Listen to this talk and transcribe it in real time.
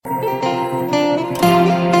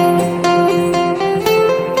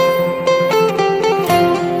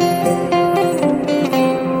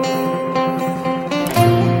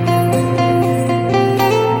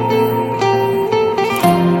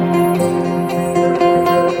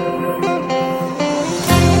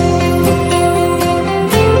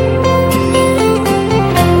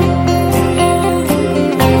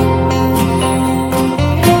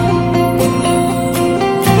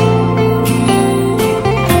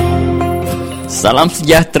Salam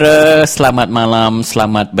sejahtera, selamat malam,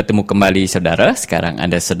 selamat bertemu kembali saudara. Sekarang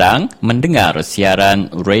anda sedang mendengar siaran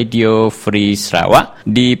Radio Free Sarawak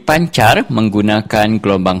dipancar menggunakan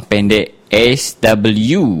gelombang pendek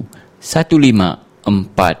SW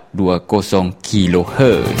 15420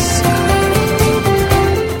 kHz.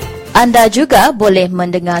 Anda juga boleh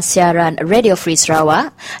mendengar siaran Radio Free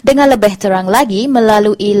Sarawak dengan lebih terang lagi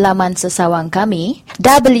melalui laman sesawang kami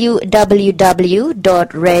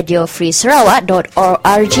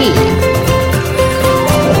www.radiofreesarawak.org.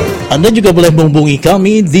 Anda juga boleh menghubungi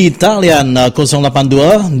kami di talian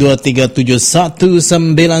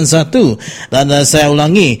 082-237191 dan saya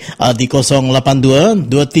ulangi di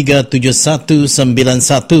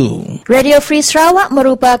 082-237191. Radio Free Sarawak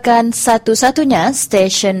merupakan satu-satunya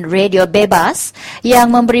stesen radio bebas yang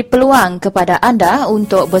memberi peluang kepada anda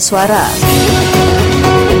untuk bersuara.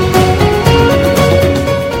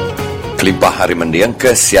 Kelimpah hari mendiang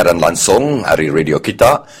ke siaran langsung hari radio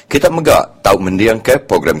kita megak tahu mendiang ke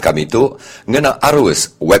program kami itu ngena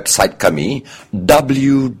arus website kami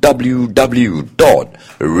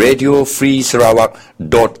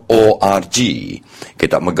www.radiofreesarawak.org.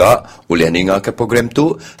 Kita megak boleh dengar ke program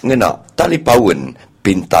tu ngena tali paun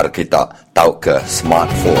pintar kita tahu ke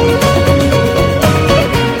smartphone.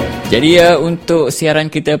 Jadi untuk siaran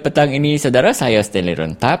kita petang ini, saudara, saya Stanley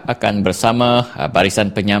Rentap akan bersama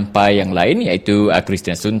barisan penyampai yang lain iaitu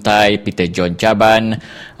Christian Suntai, Peter John Caban,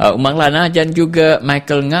 Umang Lana dan juga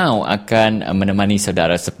Michael Ngau akan menemani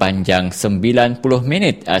saudara sepanjang 90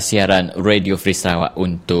 minit siaran Radio Free Sarawak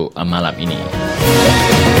untuk malam ini.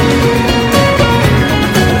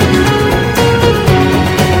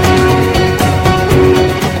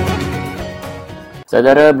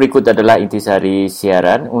 Saudara, berikut adalah intisari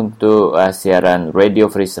siaran untuk siaran Radio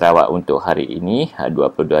Free Sarawak untuk hari ini,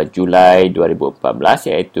 22 Julai 2014,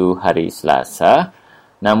 iaitu hari Selasa.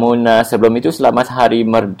 Namun sebelum itu, selamat Hari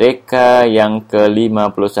Merdeka yang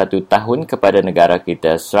ke-51 tahun kepada negara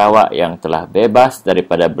kita Sarawak yang telah bebas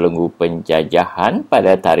daripada belenggu penjajahan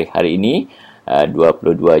pada tarikh hari ini,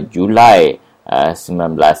 22 Julai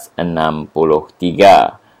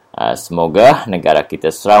 1963. Semoga negara kita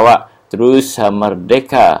Sarawak terus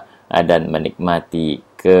merdeka dan menikmati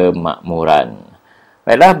kemakmuran.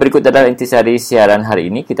 Baiklah, berikut adalah intisari siaran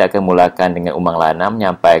hari ini. Kita akan mulakan dengan Umang Lana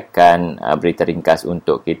menyampaikan berita ringkas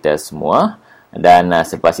untuk kita semua. Dan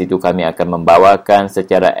selepas itu kami akan membawakan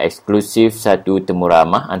secara eksklusif satu temu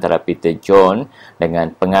ramah antara Peter John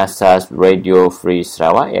dengan pengasas Radio Free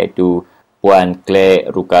Sarawak iaitu Puan Claire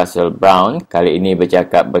Rucastle Brown. Kali ini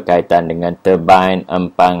bercakap berkaitan dengan turbin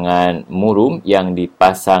empangan Murum yang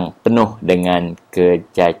dipasang penuh dengan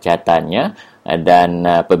kecacatannya, dan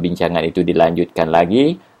perbincangan itu dilanjutkan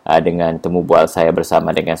lagi dengan temu bual saya bersama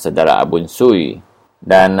dengan saudara Abun Sui.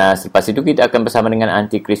 Dan selepas itu kita akan bersama dengan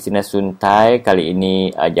Aunty Christina Suntai. Kali ini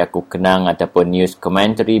jaku kenang ataupun news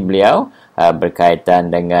commentary beliau berkaitan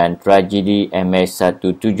dengan tragedi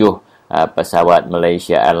MH17 pesawat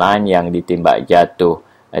Malaysia Airlines yang ditimbak jatuh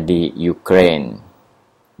di Ukraine.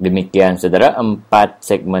 Demikian saudara, 4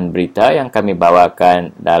 segmen berita yang kami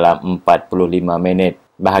bawakan dalam 45 minit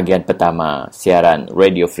bahagian pertama siaran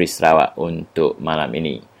Radio Free Sarawak untuk malam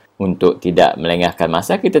ini. Untuk tidak melengahkan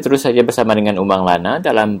masa, kita terus saja bersama dengan Umang Lana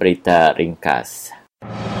dalam berita ringkas.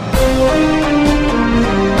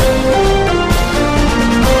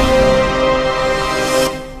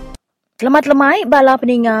 Selamat lemai bala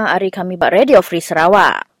peninga hari kami bak Radio Free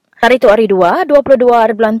Sarawak. Hari tu hari 2, 22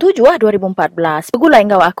 hari bulan 7 2014. Pegulai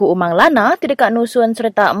ngau aku Umang Lana tidak nusun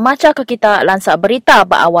serta maca ke kita lansak berita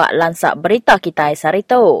bak awak lansak berita kita hari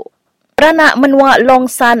tu. Peranak menua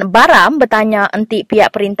Longsan Baram bertanya enti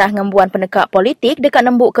pihak perintah ngembuan penekak politik dekat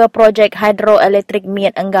nembuk ke projek hidroelektrik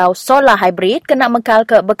miet enggau solar hybrid kena mekal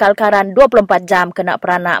ke bekalkaran 24 jam kena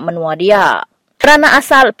peranak menua dia. Peranak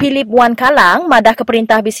asal Philip Wan Kalang madah ke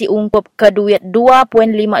perintah bisi ungkup ke duit 2.5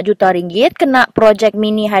 juta ringgit kena projek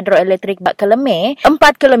mini hidroelektrik bak keleme 4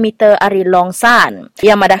 km ari Longsan.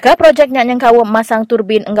 Ia madah ke projeknya yang kau masang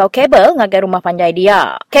turbin enggau kabel ngagai rumah panjai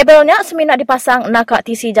dia. Kabelnya semina dipasang nakak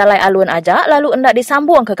tisi jalai alun aja lalu endak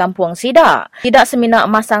disambung ke kampung Sida. Tidak semina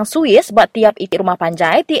masang suis buat tiap iti rumah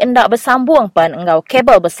panjai ti endak bersambung pen enggau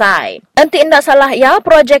kabel besai. Enti endak salah ya,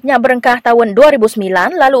 projeknya berengkah tahun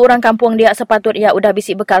 2009 lalu orang kampung dia sepatut ia udah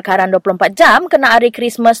bisi bekal karan 24 jam kena hari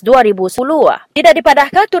Christmas 2010. Tidak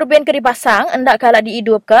dipadahkah turbin ke dipasang, endak kala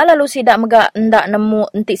dihidupkah lalu sidak megak endak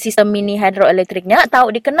nemu enti sistem mini hidroelektriknya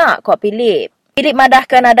tahu dikena kok Philip. Philip madah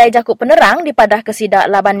ke nadai jakuk penerang dipadah ke sidak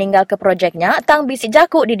laban ninggal ke projeknya tang bisi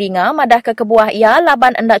jakuk didinga madah ke kebuah ia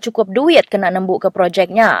laban endak cukup duit kena nembuk ke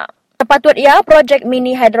projeknya. Sepatut ia projek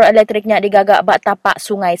mini hidroelektriknya digagak bak tapak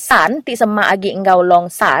Sungai San ti sema agi enggau Long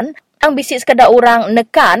San. Ang bisik sekadar orang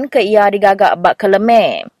nekan ke ia digagak bak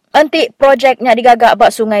keleme. Entik projeknya digagak bak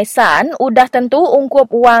Sungai San, udah tentu ungkup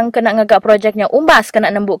wang kena ngagak projeknya umbas kena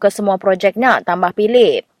nembuk ke semua projeknya tambah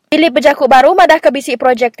Philip. Philip berjakut baru madah ke bisik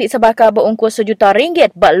projek tik sebaka berungkus RM1 juta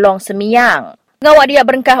bak long semiyang. Ngawak dia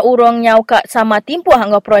berengkah urung nyau kat sama timpuh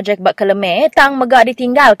anggo projek bak keleme, tang megak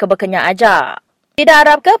ditinggal ke bekenya aja. Tidak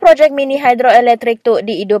harap ke projek mini hidroelektrik tu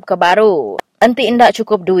dihidup ke baru. Enti indak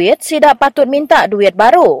cukup duit, sidak patut minta duit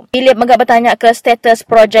baru. Philip megak bertanya ke status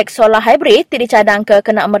projek solar hybrid ti dicadang ke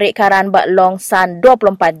kena merik karan bak long san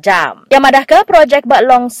 24 jam. Yang madah ke projek bak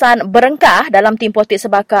long san berengkah dalam timpoh tik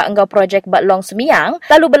sebaka engkau projek bak long semiyang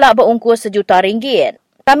lalu belak berungkus RM1 juta.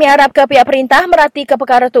 Kami harap ke pihak perintah merhati ke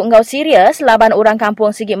perkara tu enggau serius laban orang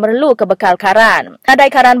kampung sigit merlu ke bekal karan.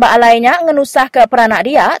 Nadai karan bak alainya ngenusah ke peranak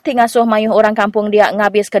dia, tingasuh mayuh orang kampung dia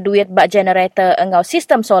ngabis ke duit bak generator enggau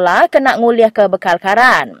sistem solar kena nguliah ke bekal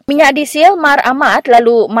karan. Minyak diesel mar amat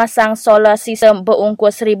lalu masang solar sistem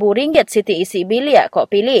berungkus RM1,000 siti isi bilik kok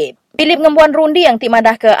Philip. Philip ngembuan rundi yang tik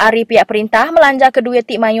madah ke ari pihak perintah melanja ke duit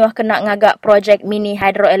tik mayuh kena ngagak projek mini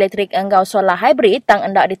hidroelektrik enggau solar hybrid tang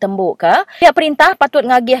endak ditembuk ke. Pihak perintah patut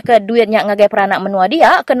ngagih ke duitnya ngagai peranak menua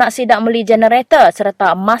dia kena sidak meli generator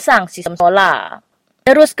serta masang sistem solar.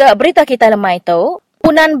 Terus ke berita kita lemai tu.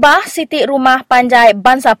 Punan bah siti rumah panjai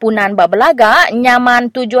Bansa Punan bak belaga, nyaman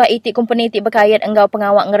tujuh itik company tik berkait enggau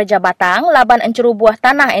pengawak ngerja Batang, laban enceru buah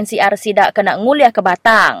tanah NCR sidak kena nguliah ke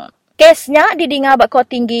Batang. Kesnya didinga bakot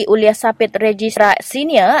tinggi uliah sapit registrar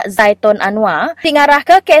senior Zaitun Anwar, tingarah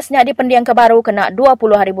ke kesnya dipendiang ke baru kena 20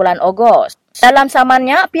 hari bulan Ogos. Dalam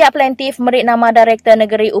samannya, pihak plaintif merik nama Direktur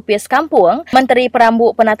Negeri UPS Kampung, Menteri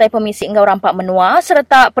Perambut Penatai Pemisi Enggau Rampak Menua,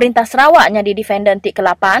 serta Perintah Sarawaknya di defendant tik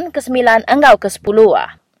ke-8, ke-9, enggau ke-10.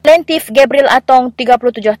 Plaintif Gabriel Atong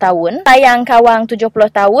 37 tahun, Tayang Kawang 70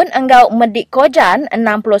 tahun, enggau Medik Kojan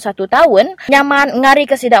 61 tahun, nyaman ngari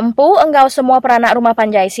ke sidak empu, enggau semua peranak rumah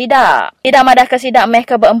panjai sidak. Tidak madah ke sidak meh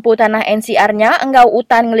ke beempu tanah NCR-nya, enggau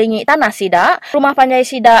utan ngelingi tanah sidak, rumah panjai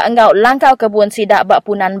sidak enggau langkau kebun sidak bak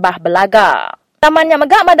Punan bah belaga. Tamannya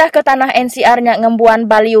megak madah ke tanah NCR-nya ngembuan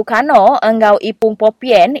Baliu Kano, enggau Ipung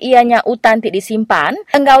Popien, ianya utan tik disimpan,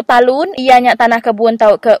 enggau Talun, ianya tanah kebun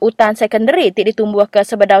tau ke utan sekondari tik ditumbuh ke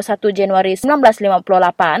sebedau 1 Januari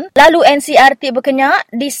 1958, lalu NCR tik berkenyak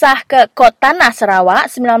disah ke Kod Tanah Sarawak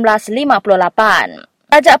 1958.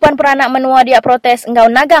 Ajak puan peranak menua dia protes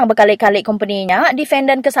enggau nagang berkali-kali company-nya,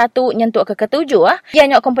 defendant ke-1 nyentuk ke ke-7,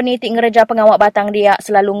 ianya company tik ngereja pengawak batang dia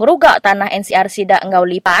selalu ngerugak tanah NCR sidak enggau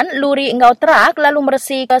lipan, luri enggau terak lalu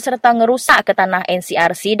meresik ke serta ngerusak ke tanah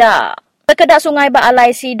NCR sidak. Sekedak sungai bak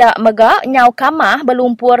alai sidak megak, nyau kamah,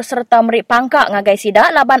 belumpur serta merik pangkak ngagai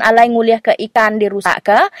sidak, laban alai nguliah ke ikan dirusak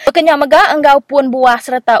ke. Berkenyak megak, enggau pun buah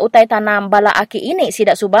serta utai tanam bala aki ini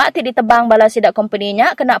sidak subak, tik ditebang bala sidak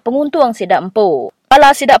company-nya kena penguntung sidak empu.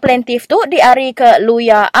 Bala sidak plaintif tu diari ke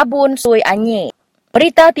Luya Abun Sui Anyi.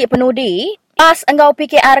 Berita tik penudi, pas enggau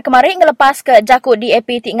PKR kemarin ngelepas ke jakut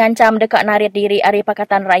DAP tik ngancam dekat narit diri Ari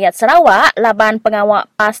Pakatan Rakyat Sarawak, laban pengawak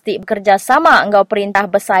pas tik bekerjasama enggau perintah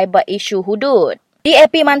besai berisu hudud.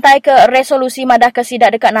 DAP mantai ke resolusi madah ke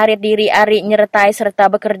sidak dekat narit diri Ari nyertai serta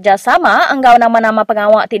bekerjasama enggau nama-nama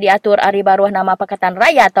pengawak tik diatur Ari baruh nama Pakatan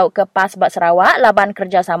Rakyat atau ke pas bak Sarawak laban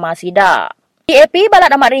kerjasama sidak. DAP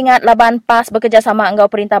balak amat ringat laban pas bekerjasama enggau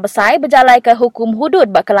perintah besai berjalai ke hukum hudud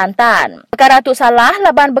bak Kelantan. Perkara tu salah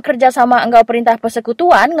laban bekerjasama enggau perintah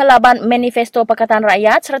persekutuan ngelaban manifesto Pakatan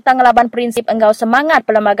Rakyat serta ngelaban prinsip enggau semangat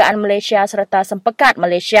Perlembagaan Malaysia serta sempekat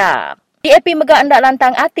Malaysia. DAP megak endak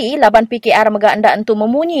lantang hati laban PKR megak endak entu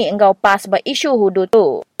memunyi enggau pas berisu hudud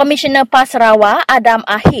tu. Komisioner PAS Sarawak Adam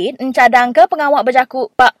Ahid encadang ke pengawak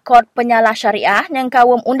berjakut bak kod penyalah syariah yang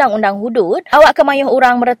kawum undang-undang hudud, awak kemayuh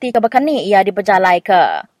orang mereti ke bekani ia diberjalai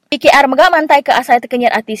ke. PKR megak mantai ke asai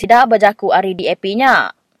terkenyat hati sida berjakut ari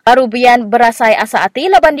DAP-nya. Baru bian berasai asa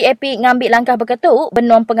hati laban DAP ngambil langkah berketuk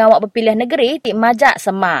benom pengawak berpilihan negeri tik majak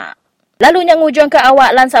semak. Lalu yang ujung ke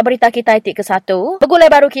awak lansak berita kita tik ke-1, begulai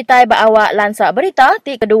baru kita bak awak lansak berita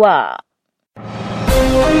tik kedua.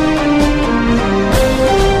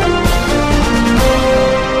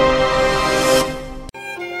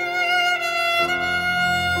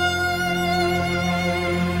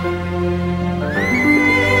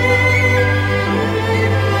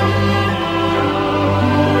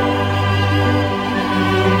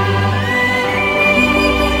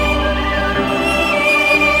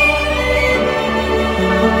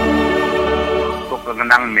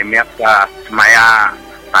 Menang mimiak ka semaya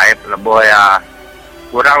taip leboy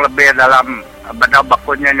kurang lebih dalam benda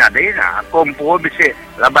bakunya nyadi kumpu bisi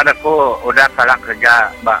laban aku udah kalah kerja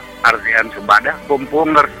bak RDN Subada kumpu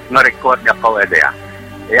ngerekod jakau ede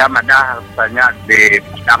ya madah banyak di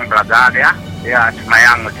Padang Belaga ya ya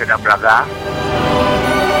semayang sudah belaga.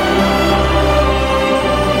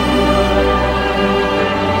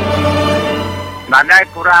 Nadai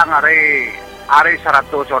kurang hari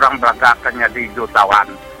 100 orang belaga akan jadi jutawan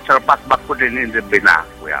selepas baku ini dibina.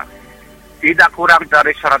 Ya. Tidak kurang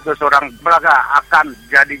dari 100 orang belaga akan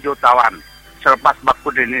jadi jutawan selepas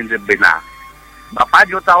baku ini dibina.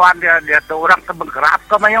 Bapak jutawan dia tu orang kebengkerap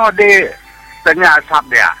kemayo di tanya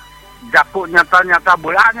asap dia. Jaku nyata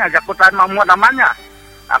bulannya, jaku tan mamut namanya.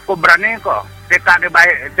 Aku berani kok.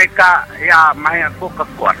 Teka ya mai aku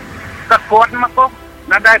kekuat. Kekuat mako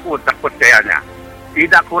nadai ku takut kayaknya.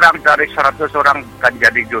 Tidak kurang dari 100 orang kan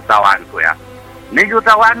jadi jutawanku ya. Ini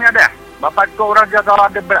jutawannya deh. Bapak itu orang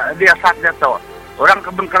jutawan dia saat dia tu. Orang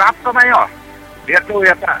kebengkerap kemayo. Dia tu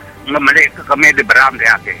ya tak ngemelik ke kami di beram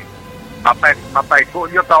dia ke. Bapak itu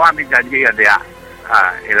jutawan dijanji ya dia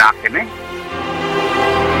ilak ini.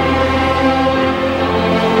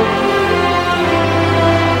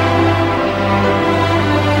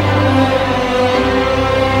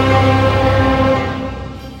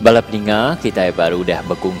 Bala peninga, kita baru dah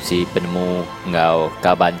berkongsi penemu ngau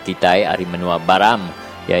kaban kita hari menua baram,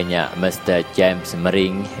 ianya Mr. James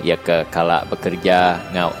Mering ia ke kalak bekerja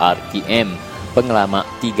ngau RTM pengelama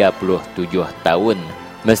 37 tahun.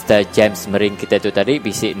 Mr. James Mering kita tu tadi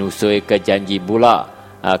bisik nusui ke janji bula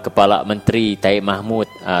Kepala Menteri Taib Mahmud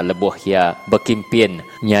lebuh ia berkimpin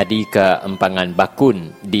nyadi ke empangan bakun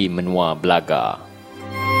di menua Belaga.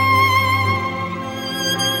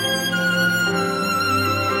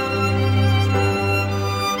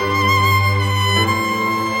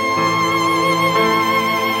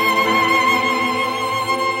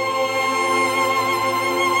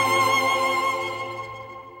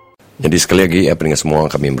 Jadi sekali lagi pendengar semua,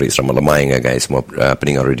 kami beri selamat lemai guys semua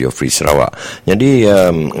pendengar Radio Free Sarawak. Jadi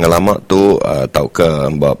ngelamak tu tahu ke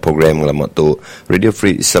program ngelamak tu Radio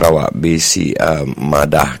Free Sarawak bisi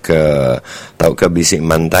madah ke tahu ke bisi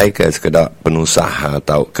mantai ke sekedar penusah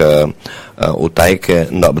tahu ke utai ke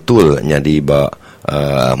ndak betul jadi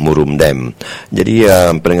Murum Dam. Jadi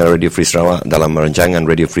pendengar Radio Free Sarawak, dalam rancangan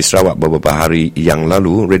Radio Free Sarawak beberapa hari yang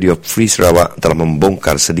lalu, Radio Free Sarawak telah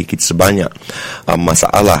membongkar sedikit sebanyak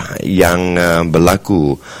masalah yang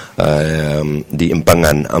berlaku di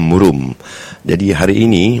empangan Murum. Jadi hari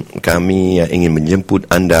ini kami ingin menjemput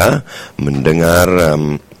anda mendengar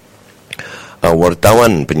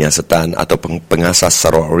wartawan penyiasatan atau pengasas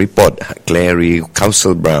Sarawak Report Clary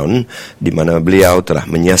Council Brown, di mana beliau telah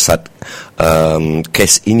menyiasat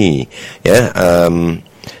kes ini ya.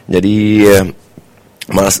 Jadi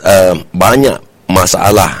banyak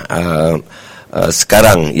masalah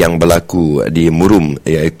sekarang yang berlaku di Murum,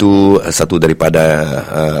 iaitu satu daripada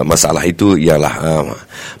masalah itu ialah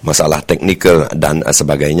masalah teknikal dan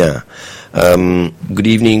sebagainya. Good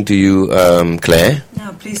evening to you, Claire.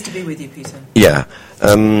 No, pleased to be with you, Peter. Yeah.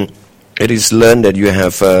 It is learned that you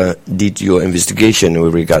have did your investigation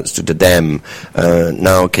with regards to the dam.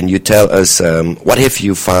 Now, can you tell us what have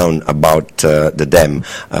you found about the dam?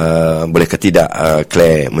 Bolehkah tidak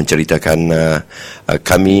Claire menceritakan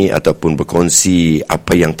kami ataupun berkongsi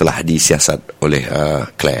apa yang telah disiasat oleh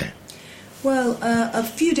Claire? Well, a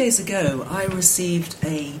few days ago, I received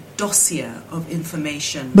a dossier of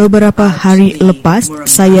information. Beberapa hari lepas,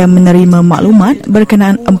 saya menerima maklumat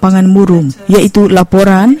berkenaan empangan Murum, iaitu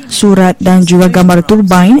laporan, surat dan juga gambar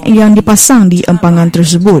turbin yang dipasang di empangan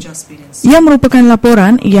tersebut. Ia merupakan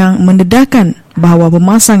laporan yang mendedahkan bahawa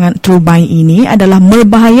pemasangan turbin ini adalah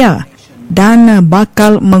berbahaya dan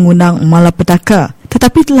bakal mengundang malapetaka,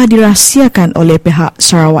 tetapi telah dirahsiakan oleh pihak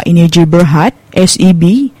Sarawak Energy Berhad,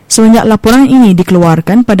 SEB, semenjak laporan ini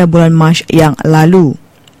dikeluarkan pada bulan Mac yang lalu.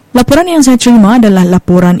 Laporan yang saya terima adalah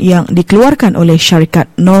laporan yang dikeluarkan oleh syarikat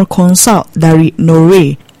Norconsult dari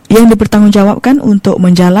Norway yang dipertanggungjawabkan untuk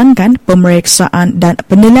menjalankan pemeriksaan dan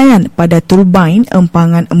penilaian pada turbin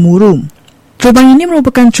empangan Murum. Turbin ini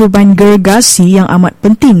merupakan turbin gergasi yang amat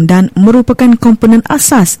penting dan merupakan komponen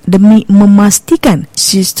asas demi memastikan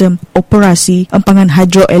sistem operasi empangan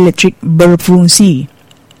hidroelektrik berfungsi.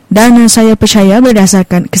 Dan saya percaya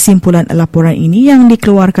berdasarkan kesimpulan laporan ini yang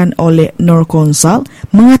dikeluarkan oleh Norconsult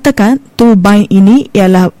mengatakan turbin ini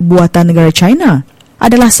ialah buatan negara China,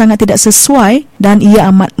 adalah sangat tidak sesuai dan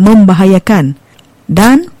ia amat membahayakan.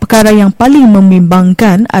 Dan perkara yang paling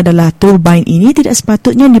membimbangkan adalah turbin ini tidak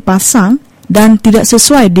sepatutnya dipasang dan tidak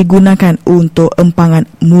sesuai digunakan untuk empangan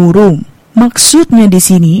Murum. Maksudnya di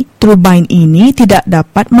sini, turbin ini tidak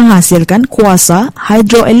dapat menghasilkan kuasa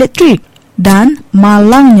hidroelektrik. Dan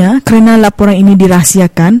malangnya kerana laporan ini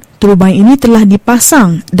dirahsiakan, turbin ini telah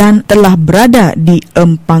dipasang dan telah berada di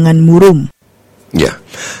empangan Murum. Ya,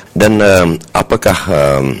 dan apakah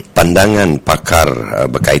pandangan pakar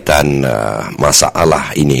berkaitan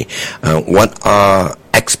masalah ini? What are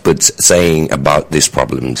experts saying about these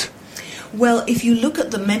problems? Well, if you look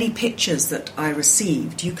at the many pictures that I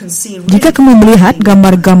received, you can see. Jika kamu melihat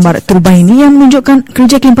gambar-gambar turbin ini yang menunjukkan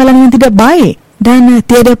kerja kimpalan yang tidak baik dan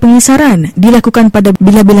tiada pengisaran dilakukan pada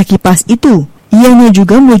bilah-bilah kipas itu. Ianya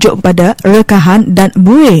juga merujuk pada rekahan dan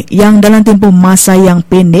buih yang dalam tempoh masa yang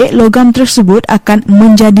pendek logam tersebut akan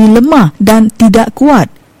menjadi lemah dan tidak kuat.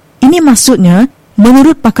 Ini maksudnya,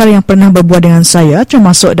 menurut pakar yang pernah berbual dengan saya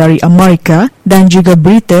termasuk dari Amerika dan juga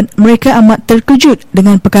Britain, mereka amat terkejut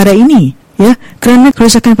dengan perkara ini. Ya, kerana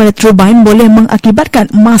kerosakan pada turbin boleh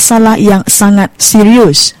mengakibatkan masalah yang sangat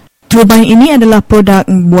serius. Turbin ini adalah produk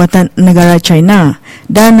buatan negara China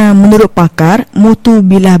dan menurut pakar, mutu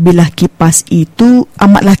bilah-bilah kipas itu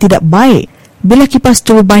amatlah tidak baik. Bilah kipas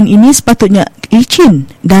turbin ini sepatutnya licin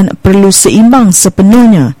dan perlu seimbang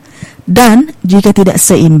sepenuhnya. Dan jika tidak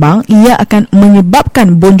seimbang, ia akan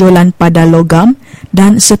menyebabkan bonjolan pada logam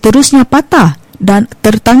dan seterusnya patah dan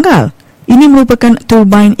tertanggal. Ini merupakan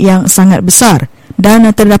turbin yang sangat besar. Dan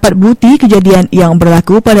terdapat bukti kejadian yang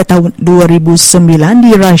berlaku pada tahun 2009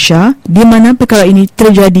 di Rusia di mana perkara ini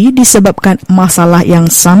terjadi disebabkan masalah yang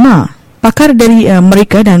sama. Pakar dari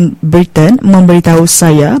Amerika dan Britain memberitahu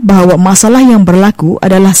saya bahawa masalah yang berlaku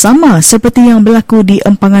adalah sama seperti yang berlaku di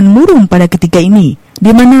empangan Murum pada ketika ini,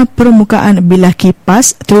 di mana permukaan bilah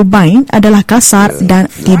kipas turbin adalah kasar dan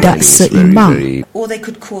tidak seimbang. Or they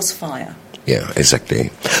could cause fire. Yeah,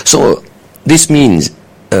 exactly. So this means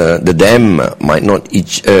the dam might not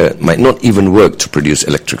even work to produce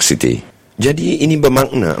electricity. Jadi ini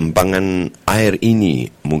bermakna empangan air ini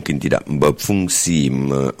mungkin tidak berfungsi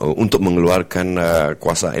untuk mengeluarkan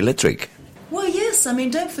kuasa elektrik. Well, yes. I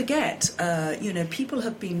mean, don't forget, people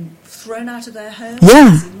have been thrown out of their homes.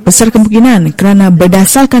 Ya, besar kemungkinan kerana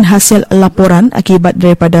berdasarkan hasil laporan akibat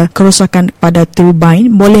daripada kerosakan pada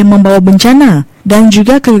turbin boleh membawa bencana. Dan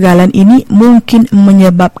juga kegagalan ini mungkin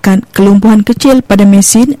menyebabkan kelumpuhan kecil pada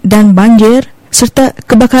mesin dan banjir serta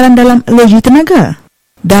kebakaran dalam loji tenaga.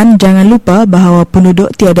 Dan jangan lupa bahawa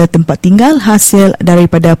penduduk tiada tempat tinggal hasil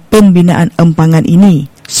daripada pembinaan empangan ini.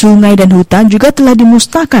 Sungai dan hutan juga telah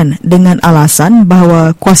dimusnahkan dengan alasan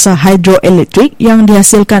bahawa kuasa hidroelektrik yang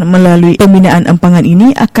dihasilkan melalui pembinaan empangan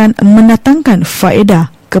ini akan mendatangkan faedah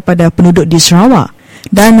kepada penduduk di Sarawak.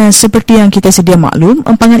 Dan seperti yang kita sedia maklum,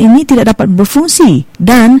 empangan ini tidak dapat berfungsi.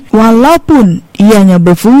 Dan walaupun ianya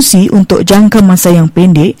berfungsi untuk jangka masa yang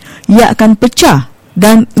pendek, ia akan pecah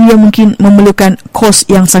dan ia mungkin memerlukan kos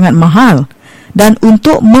yang sangat mahal. Dan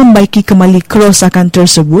untuk membaiki kembali kerosakan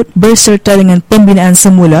tersebut berserta dengan pembinaan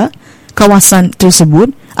semula, kawasan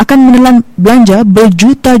tersebut akan menelan belanja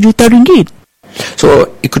berjuta-juta ringgit. So,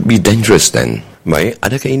 it could be dangerous then. Baik,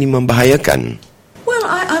 adakah ini membahayakan? Well,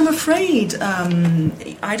 I'm afraid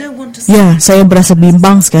I don't want to. Ya, saya berasa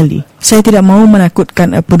bimbang sekali. Saya tidak mahu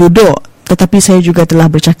menakutkan penduduk, tetapi saya juga telah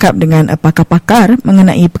bercakap dengan pakar-pakar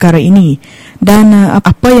mengenai perkara ini. Dan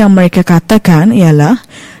apa yang mereka katakan ialah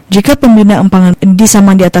jika pembina empangan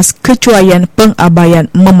disaman di atas kecuaian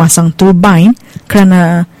pengabaian memasang turbin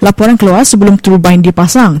kerana laporan keluar sebelum turbin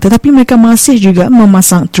dipasang, tetapi mereka masih juga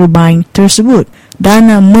memasang turbin tersebut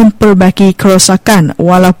dan memperbaiki kerosakan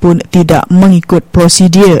walaupun tidak mengikut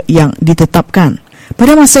prosedur yang ditetapkan.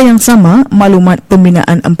 Pada masa yang sama, maklumat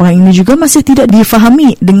pembinaan empangan ini juga masih tidak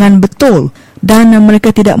difahami dengan betul dan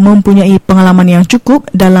mereka tidak mempunyai pengalaman yang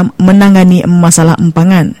cukup dalam menangani masalah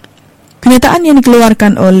empangan. Kenyataan yang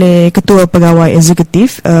dikeluarkan oleh Ketua Pegawai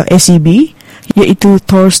Eksekutif SEB iaitu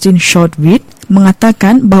Thorsten Shortwit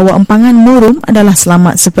mengatakan bahawa empangan Murum adalah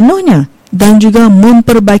selamat sepenuhnya dan juga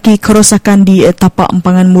memperbaiki kerosakan di tapak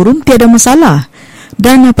empangan Murum tiada masalah.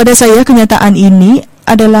 Dan pada saya kenyataan ini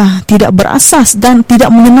adalah tidak berasas dan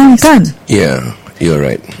tidak menyenangkan. Yeah, you're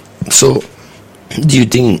right. So, do you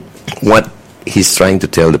think what he's trying to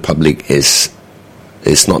tell the public is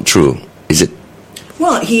not true? Is it?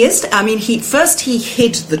 Well, he is. I mean, he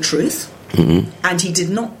hid the truth. And he did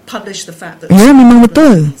not publish the fact that. Ya, memang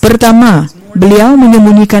betul. Pertama, beliau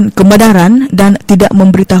menyembunyikan kebenaran dan tidak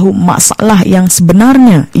memberitahu masalah yang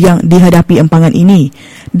sebenarnya yang dihadapi empangan ini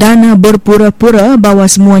dan berpura-pura bahawa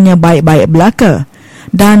semuanya baik-baik belaka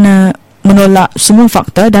dan menolak semua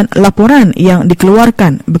fakta dan laporan yang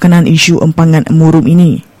dikeluarkan berkenaan isu empangan Murum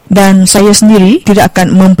ini. Dan saya sendiri tidak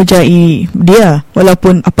akan mempercayai dia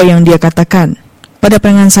walaupun apa yang dia katakan. Pada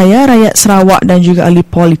pandangan saya, rakyat Sarawak dan juga ahli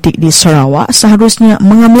politik di Sarawak seharusnya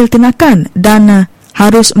mengambil tindakan dan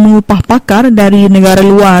harus mengupah pakar dari negara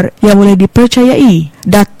luar yang boleh dipercayai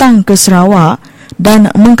datang ke Sarawak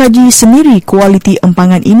dan mengkaji sendiri kualiti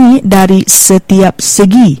empangan ini dari setiap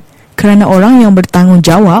segi. kerana orang yang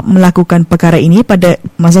bertanggungjawab melakukan perkara ini pada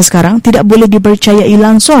masa sekarang tidak boleh dipercayai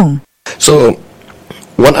langsung. So,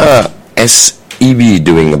 what are SEB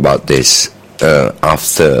doing about this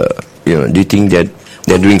after, do you think that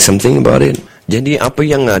they're doing something about it? Jadi, apa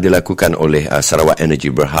yang dilakukan oleh Sarawak Energy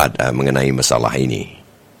Berhad mengenai masalah ini?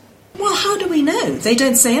 Well, how do we know? They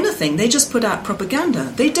don't say anything. They just put out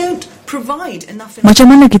propaganda. They don't provide enough. Macam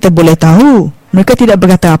mana kita boleh tahu? Mereka tidak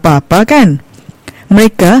berkata apa-apa, kan?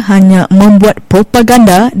 Mereka hanya membuat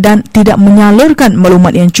propaganda dan tidak menyalurkan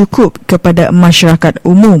maklumat yang cukup kepada masyarakat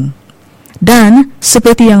umum. Dan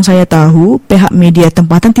seperti yang saya tahu, pihak media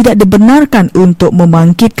tempatan tidak dibenarkan untuk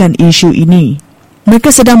membangkitkan isu ini.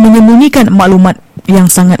 Mereka sedang menyembunyikan maklumat yang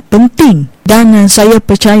sangat penting. Dan saya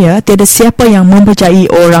percaya tiada siapa yang mempercayai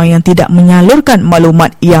orang yang tidak menyalurkan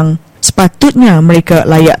maklumat yang sepatutnya mereka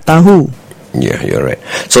layak tahu. Yeah, you're right.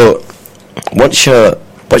 So, what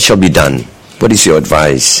shall be done? What is your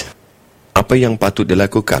advice? Apa yang patut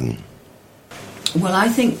dilakukan? Well, I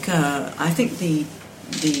think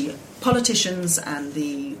the politicians and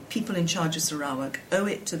the people in charge of Sarawak owe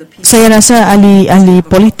it to the people. Saya rasa ahli-ahli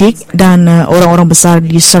politik dan orang-orang besar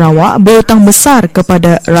di Sarawak berhutang besar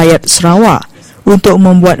kepada rakyat Sarawak untuk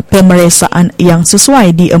membuat pemeriksaan yang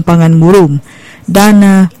sesuai di empangan Murum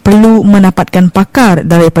dan perlu mendapatkan pakar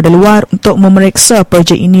daripada luar untuk memeriksa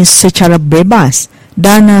projek ini secara bebas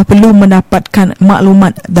dan perlu mendapatkan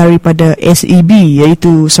maklumat daripada SEB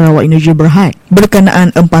iaitu Sarawak Energy Berhad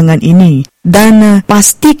berkenaan empangan ini dan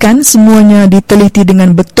pastikan semuanya diteliti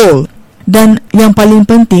dengan betul. Dan yang paling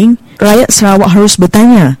penting, rakyat Sarawak harus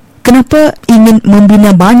bertanya, kenapa ingin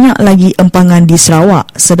membina banyak lagi empangan di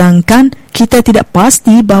Sarawak sedangkan kita tidak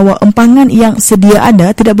pasti bahawa empangan yang sedia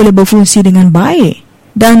ada tidak boleh berfungsi dengan baik?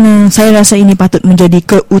 Dan saya rasa ini patut menjadi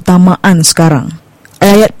keutamaan sekarang.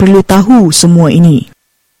 Rakyat perlu tahu semua ini.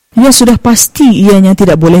 Ya, sudah pasti ianya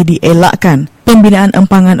tidak boleh dielakkan. Pembinaan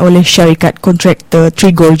empangan oleh syarikat kontraktor Three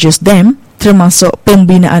Gorges Dam termasuk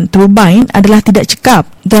pembinaan turbin adalah tidak cekap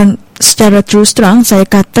dan secara terus terang saya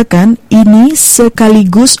katakan ini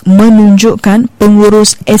sekaligus menunjukkan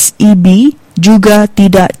pengurus SEB juga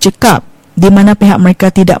tidak cekap di mana pihak mereka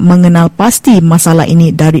tidak mengenal pasti masalah ini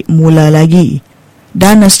dari mula lagi.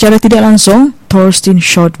 Dan secara tidak langsung Thorsten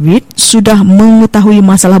Shortwit sudah mengetahui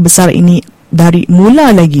masalah besar ini dari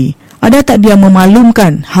mula lagi. Ada tak dia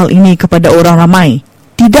memaklumkan hal ini kepada orang ramai?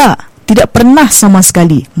 Tidak pernah sama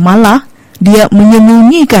sekali. Malah dia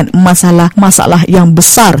menyembunyikan masalah-masalah yang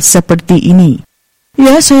besar seperti ini.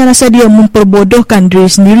 Ya, saya rasa dia memperbodohkan diri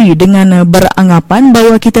sendiri dengan beranggapan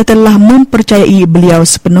bahawa kita telah mempercayai beliau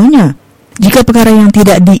sepenuhnya. Jika perkara yang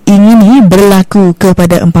tidak diingini berlaku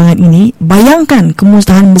kepada empangan ini, bayangkan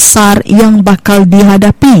kemustahan besar yang bakal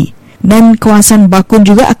dihadapi dan kawasan bakun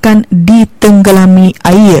juga akan ditenggelami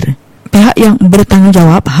air. Pihak yang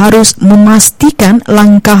bertanggungjawab harus memastikan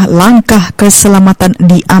langkah-langkah keselamatan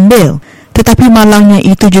diambil. Tetapi malangnya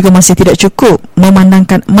itu juga masih tidak cukup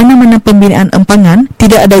memandangkan mana-mana pembinaan empangan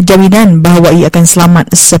tidak ada jaminan bahawa ia akan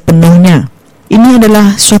selamat sepenuhnya. Ini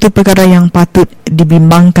adalah suatu perkara yang patut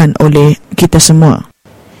dibimbangkan oleh kita semua.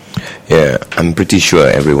 Yeah, I'm pretty sure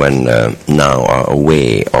everyone now are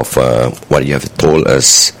aware of what you have told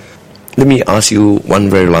us. Let me ask you one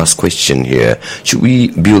very last question here. Should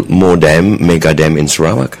we build more mega dam in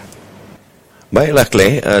Sarawak? Baiklah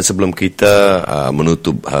Claire, sebelum kita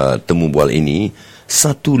menutup temu bual ini,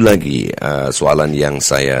 satu lagi soalan yang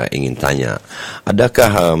saya ingin tanya.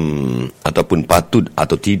 Adakah ataupun patut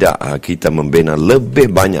atau tidak kita membina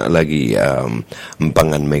lebih banyak lagi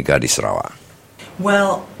empangan mega di Sarawak?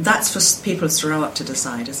 Well, that's for people of Sarawak to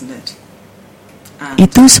decide, isn't it?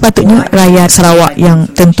 Itu sepatutnya rakyat Sarawak yang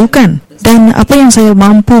tentukan. Dan apa yang saya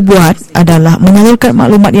mampu buat adalah menyalurkan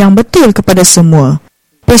maklumat yang betul kepada semua.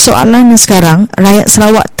 Persoalannya sekarang, rakyat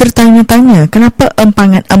Sarawak tertanya-tanya kenapa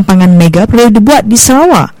empangan mega perlu dibuat di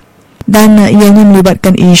Sarawak. Dan ianya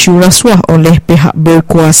melibatkan isu rasuah oleh pihak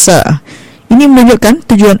berkuasa. Ini menunjukkan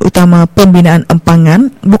tujuan utama pembinaan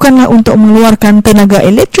empangan bukanlah untuk mengeluarkan tenaga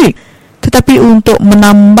elektrik, tetapi untuk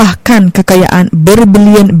menambahkan kekayaan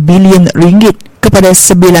berbilion-bilion ringgit kepada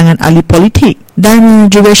sebilangan ahli politik dan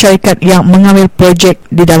juga syarikat yang mengambil projek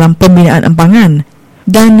di dalam pembinaan empangan.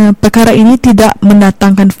 Dan perkara ini tidak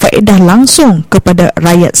mendatangkan faedah langsung kepada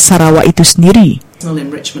rakyat Sarawak itu sendiri.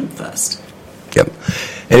 Yep.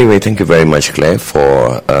 Anyway, thank you very much, Claire,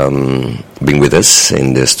 for being with us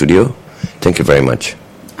in the studio. Thank you very much.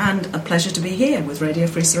 And a pleasure to be here with Radio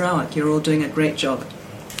Free Sarawak. You're all doing a great job.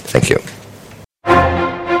 Thank you.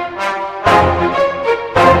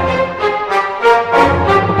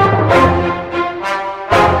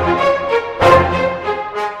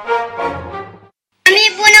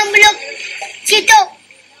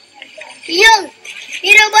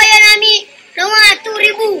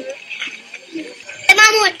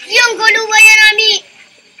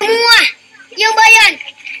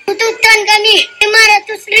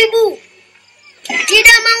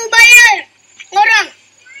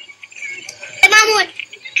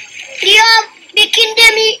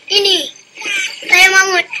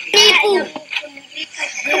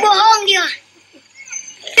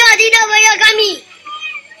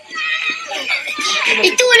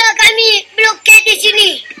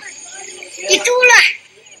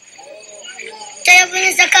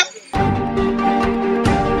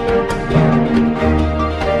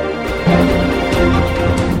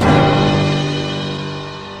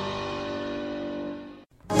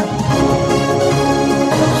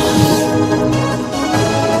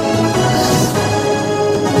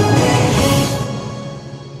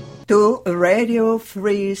 Radio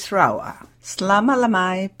Free Sarawak. Selamat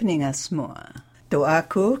lamai peningat semua. Tu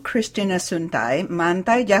aku, Christina Suntai,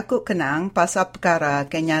 mantai jakuk kenang pasal perkara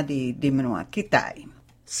kenyadi di menua kita.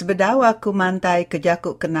 Sebedau aku mantai ke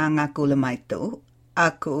jakuk kenang aku lemai tu,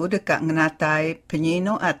 aku dekat ngenatai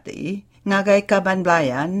penyino ati, ngagai kaban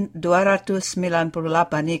belayan 298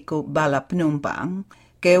 ikut bala penumpang,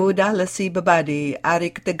 ke udah lesi bebadi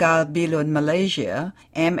hari ketegal bilun Malaysia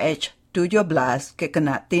MH17 ke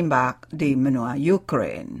kena timbak di menua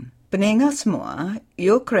Ukraine. Peningat semua,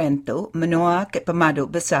 Ukraine tu menua ke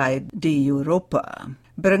pemaduk besar di Eropah.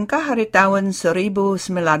 Berengkah hari tahun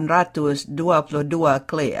 1922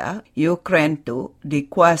 clear, Ukraine tu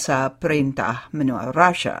dikuasa perintah menua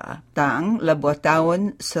Russia. Tang lebuh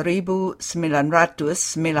tahun 1991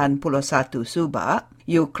 subak,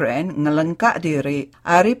 Ukraine ngelengkak diri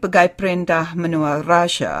hari pegai perintah menua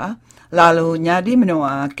Russia, lalu nyadi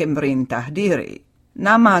menua ke merintah diri.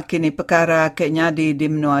 Nama kini perkara ke nyadi di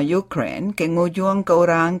menua Ukraine ke ngujung ke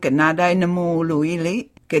orang ke nadai nemu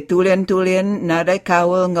luili, ke tulian-tulian nadai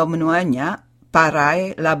kawal ngau menuanya,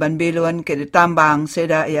 parai laban biluan ke ditambang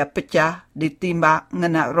seda ia pecah ditimbak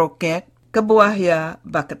ngenak roket, ke buah ia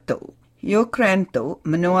baketu. Ukraine tu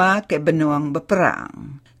menua ke benuang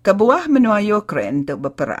berperang. Kebuah menua Ukraine tu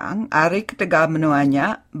berperang, hari ketiga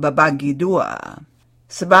menuanya berbagi dua.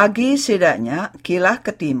 Sebagi sidaknya, kilah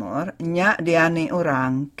ke timur, nyak diani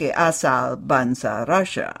orang ke asal bangsa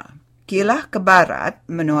Russia. Kilah ke barat,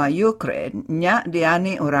 menua Ukraine, nyak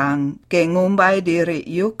diani orang ke ngumbai diri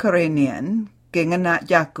Ukrainian ke ngenak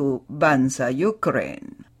jaku bangsa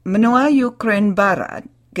Ukraine. Menua Ukraine barat,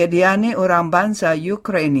 ke diani orang bangsa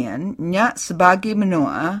Ukrainian, nyak sebagi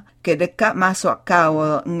menua ke dekat masuk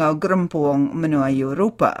kawal ngau gerempung menua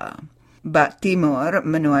Eropah. Bak timur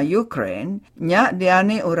menua Ukraine, nyak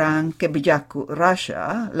diani orang ke bejaku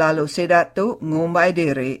Russia, lalu sedat tu ngumbai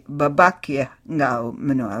diri babakih ngau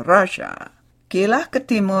menua Russia. Kilah ke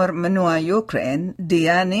timur menua Ukraine,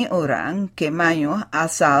 diani orang ke mayuh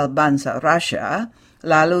asal bangsa Russia,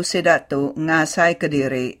 lalu sedat tu ngasai ke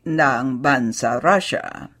diri ndang bangsa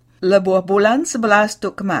Russia. Lebuh bulan 11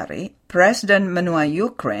 tu kemari, Presiden menua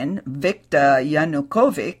Ukraine, Viktor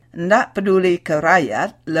Yanukovych, ndak peduli ke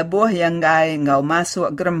rakyat, lebuh yang gai ngau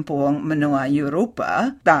masuk gerempung menua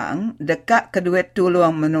Eropah, tang dekat kedua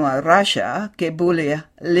tulung menua Russia ke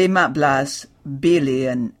boleh $15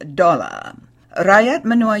 bilion. Rakyat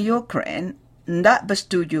menua Ukraine ndak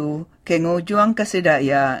bersetuju ke ngujung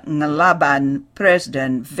kesedaya ngelaban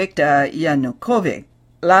Presiden Viktor Yanukovych.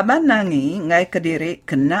 Laban nangi ngai kediri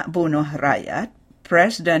kena bunuh rakyat,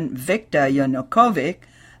 Presiden Viktor Yanukovych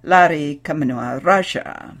lari ke menua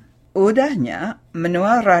Russia. Udahnya,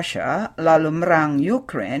 menua Russia lalu merang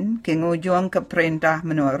Ukraine ke ngujung ke perintah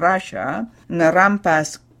menua Russia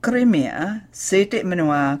ngerampas Crimea, sitik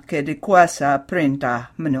menua ke dikuasa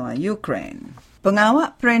perintah menua Ukraine.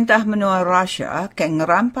 Pengawak perintah menua Russia ke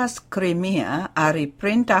ngerampas Crimea hari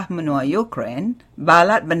perintah menua Ukraine,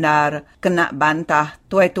 balat benar kena bantah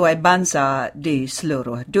tuai-tuai bangsa di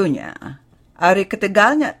seluruh dunia. Hari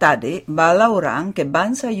ketegalnya tadi, bala orang ke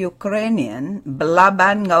bangsa Ukrainian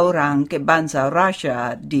belaban ngau orang ke bangsa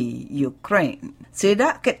Russia di Ukraine.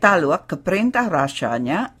 Sedak ke taluk ke perintah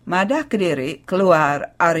Russianya, madah kediri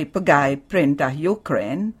keluar hari pegai perintah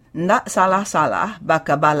Ukraine, ndak salah-salah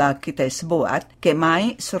baka bala kita sebuat ke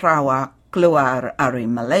mai Sarawak keluar dari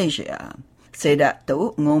Malaysia. Sedak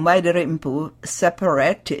tu ngumbai dari empu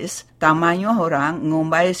separatist, tamanyo orang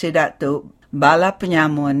ngumbai sedak tu bala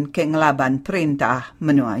penyamun ke ngelaban perintah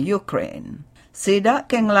menua Ukraine.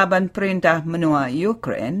 Sedak ke ngelaban perintah menua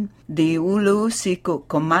Ukraine, di ulu siku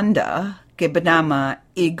komanda ke bernama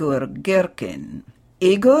Igor Girkin.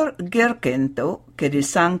 Igor Girkin tu ke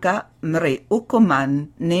disangka meri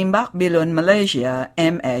hukuman nembak bilun Malaysia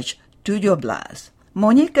MH17.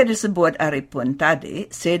 Monyi ke disebut hari pun tadi,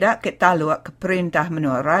 sedak ke taluk ke perintah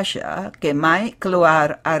menua Russia ke mai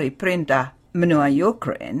keluar hari perintah menua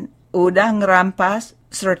Ukraine, udah ngerampas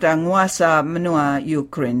serta nguasa menua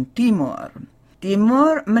Ukraine Timur.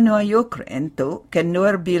 Timur menua Ukraine tu ke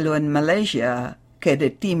nur bilun Malaysia ke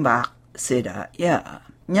ditimbak sedak ya.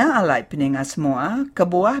 Nya alai peningat semua,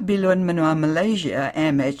 kebuah bilun menua Malaysia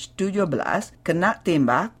MH17 kena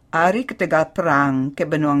timbak hari ketiga perang ke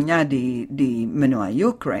benuangnya di menua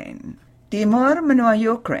Ukraine. Timur menua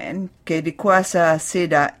Ukraine ke dikuasa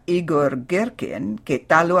sedak Igor Girkin ke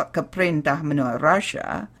taluk ke perintah menua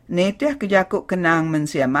Russia, netih kejakuk kenang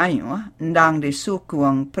mensia mayu ndang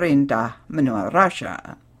disukung perintah menua Russia.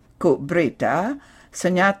 Kuk berita,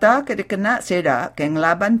 senyata ke dikena sedak ke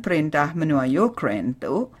ngelaban perintah menua Ukraine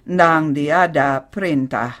tu, ndang diada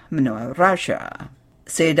perintah menua Russia.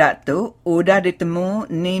 Sedak tu udah ditemu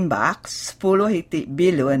nimbak 10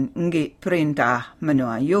 bilion ringgit perintah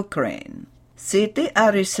menua Ukraine. Siti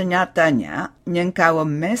hari senyatanya nyengkawa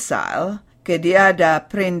misal ke dia ada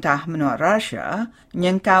perintah menua Rusia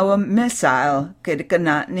nyengkawa misal ke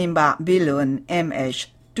dikena nimbak bilion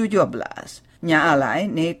MH17. Nya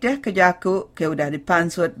alai ni teh kejaku ke udah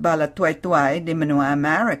dipansut bala tuai-tuai di menua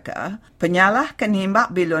Amerika, penyalah ke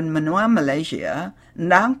nimbak bilion menua Malaysia,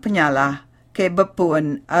 dan penyalah ke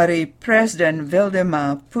bepun ari Presiden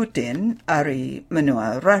Vladimir Putin ari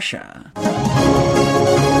menua Rusia.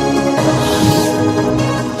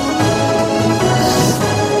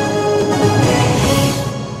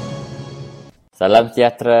 Salam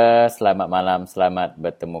sejahtera, selamat malam, selamat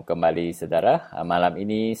bertemu kembali saudara. Malam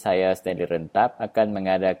ini saya Stanley Rentap akan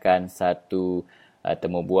mengadakan satu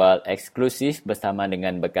temu bual eksklusif bersama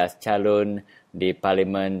dengan bekas calon di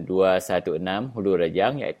Parlimen 216 Hulu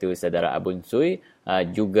Rejang iaitu saudara Abun Sui,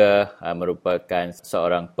 juga merupakan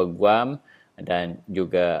seorang peguam dan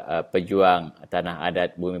juga pejuang Tanah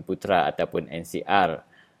Adat Bumi Putera ataupun NCR.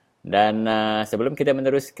 Dan sebelum kita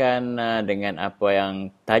meneruskan dengan apa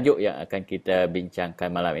yang tajuk yang akan kita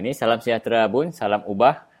bincangkan malam ini, salam sejahtera Bun, salam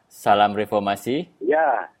ubah, salam reformasi.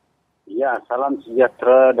 Ya, salam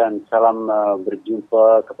sejahtera dan salam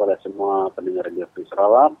berjumpa kepada semua pendengar Radio Free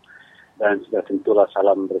Sarawak, dan sudah tentulah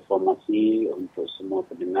salam reformasi untuk semua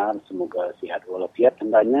pendengar, semoga sihat walafiat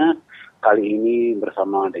hendaknya kali ini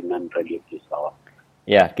bersama dengan Radio Free Sarawak.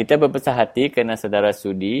 Ya, kita berbesar hati kerana saudara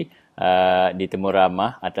sudi ditemu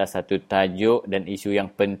ramah atas satu tajuk dan isu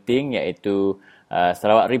yang penting iaitu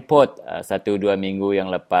Sarawak Report 1-2 minggu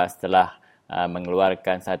yang lepas telah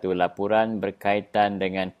mengeluarkan satu laporan berkaitan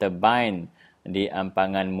dengan turbine di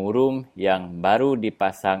Ampangan Murum yang baru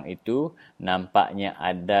dipasang itu nampaknya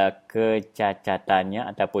ada kecacatannya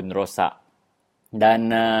ataupun rosak.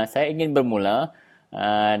 Dan saya ingin bermula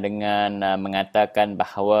dengan mengatakan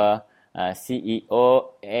bahawa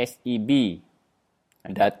CEO SEB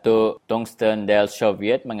Datuk Tungsten Del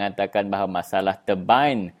Soviet mengatakan bahawa masalah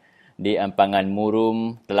turbine di Ampangan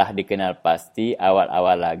Murum telah dikenal pasti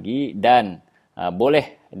awal-awal lagi dan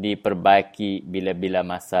boleh diperbaiki bila-bila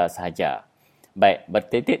masa sahaja. Baik,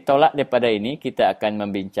 bertitik tolak daripada ini, kita akan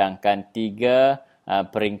membincangkan 3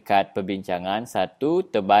 peringkat perbincangan. 1,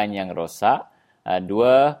 turbine yang rosak.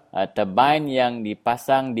 2, turbine yang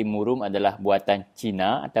dipasang di Murum adalah buatan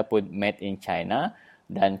China ataupun made in China.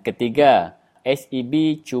 Dan ketiga,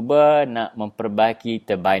 SEB cuba nak memperbaiki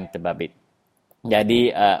turbine terbabit.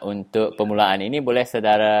 Jadi untuk permulaan ini boleh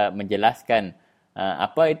saudara menjelaskan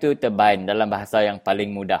apa itu turbine dalam bahasa yang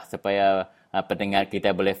paling mudah supaya pendengar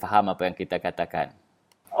kita boleh faham apa yang kita katakan.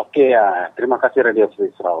 Okey, terima kasih Radio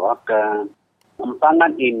Free Sarawak.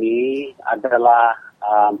 Empangan ini adalah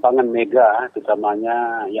empangan mega,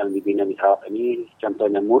 terutamanya yang dibina di Sarawak ini,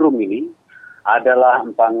 contohnya Murum ini, adalah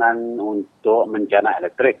empangan untuk menjana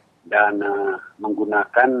elektrik dan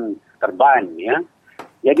menggunakan turbine, ya.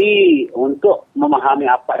 Jadi untuk memahami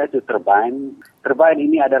apa itu turbine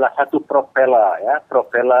ini adalah satu propeller, ya,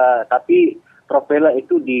 tapi propeller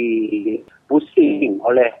itu dipusing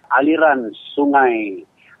oleh aliran sungai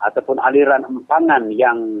ataupun aliran empangan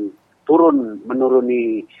yang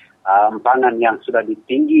menuruni empangan yang sudah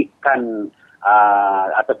ditinggikan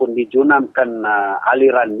ataupun dijunamkan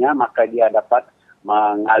alirannya, maka dia dapat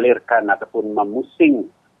mengalirkan ataupun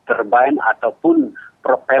memusing turbine ataupun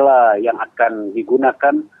propeller yang akan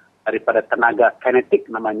digunakan daripada tenaga kinetik,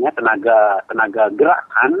 namanya tenaga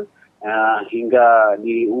gerakan, hingga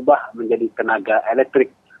diubah menjadi tenaga elektrik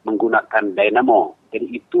menggunakan dinamo.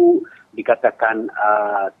 Jadi itu dikatakan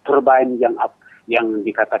turbine yang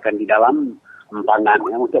dikatakan di dalam empangan.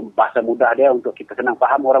 Untuk bahasa mudah dia, untuk kita senang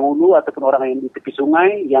faham orang Ulu ataupun orang yang di tepi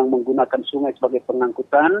sungai yang menggunakan sungai sebagai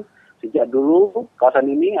pengangkutan, sejak dulu kawasan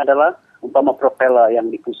ini adalah umpama propeller yang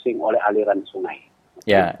dipusing oleh aliran sungai.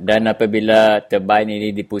 Ya, dan apabila turbine ini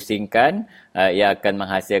dipusingkan, ia akan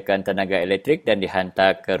menghasilkan tenaga elektrik dan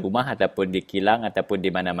dihantar ke rumah ataupun di kilang ataupun di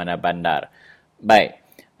mana-mana bandar. Baik,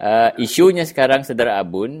 isunya sekarang saudara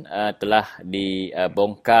Abun telah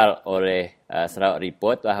dibongkar oleh Sarawak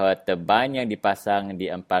Report bahawa turbine yang dipasang di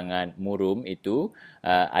Ampangan Murum itu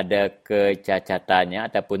ada kecacatannya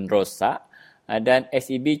ataupun rosak. Dan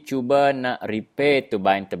SEB cuba nak repair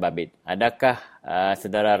turbine terbabit. Adakah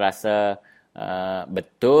saudara rasa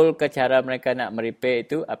betul ke cara mereka nak merepair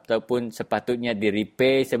itu ataupun sepatutnya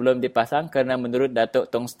di-repair sebelum dipasang? Kerana menurut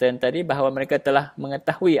Datuk Tungsten tadi bahawa mereka telah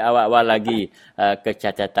mengetahui awal-awal lagi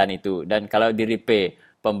kecacatan itu. Dan kalau di-repair,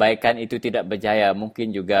 pembaikan itu tidak berjaya,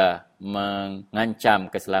 mungkin juga mengancam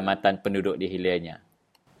keselamatan penduduk di hilirnya.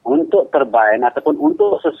 untuk turbine ataupun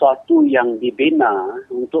untuk sesuatu yang dibina,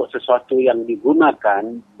 untuk sesuatu yang digunakan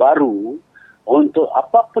baru, untuk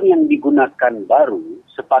apapun yang digunakan baru,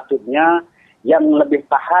 sepatutnya yang lebih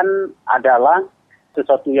tahan adalah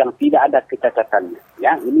sesuatu yang tidak ada kecacatannya.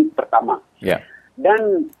 Ya, ini pertama. Ya.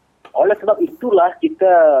 Dan oleh sebab itulah kita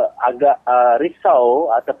agak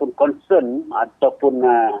risau ataupun concern ataupun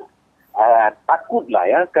takutlah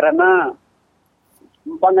ya, kerana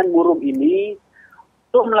empangan Murum ini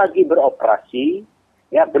belum lagi beroperasi,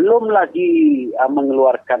 ya, belum lagi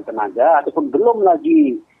mengeluarkan tenaga ataupun belum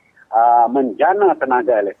lagi menjana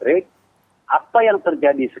tenaga elektrik. Apa yang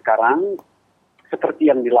terjadi sekarang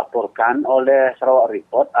seperti yang dilaporkan oleh Sarawak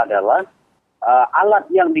Report adalah alat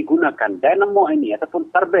yang digunakan, dynamo ini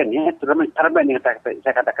ataupun turbine, ya, turbine yang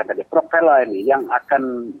saya katakan tadi, propeller ini yang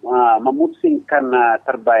akan memusingkan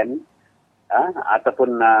turbine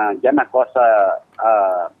ataupun jana kuasa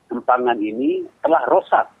empangan ini telah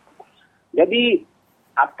rosak. Jadi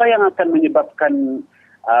apa yang akan menyebabkan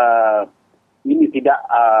ini tidak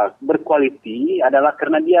berkualiti adalah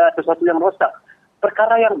kerana dia sesuatu yang rosak.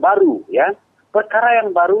 Perkara yang baru, ya. Perkara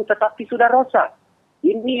yang baru tetapi sudah rosak.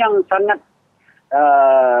 Ini yang sangat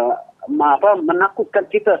menakutkan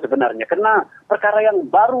kita sebenarnya. Kerana perkara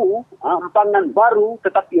yang baru, empangan baru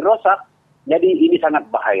tetapi rosak, jadi ini sangat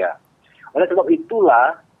bahaya. Oleh sebab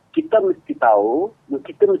itulah kita mesti tahu,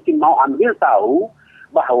 kita mesti mau ambil tahu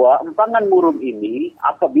bahawa empangan Murum ini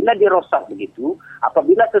apabila dia rosak begitu,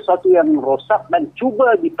 apabila sesuatu yang rosak dan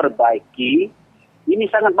cuba diperbaiki, ini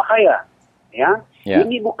sangat bahaya. Ya,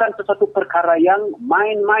 ini bukan sesuatu perkara yang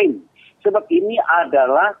main-main. Sebab ini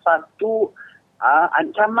adalah satu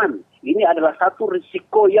ancaman. Ini adalah satu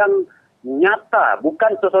risiko yang nyata,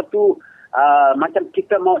 bukan sesuatu macam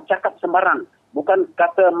kita mau cakap sembarang, bukan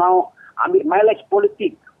kata mau ambil mileage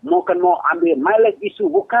politik, bukan mau ambil mileage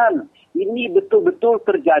isu, bukan. Ini betul-betul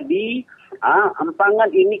terjadi.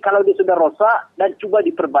 Empangan ini kalau dia sudah rosak dan cuba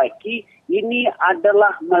diperbaiki, ini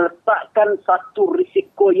adalah meletakkan satu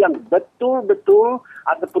risiko yang betul-betul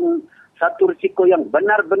ataupun satu risiko yang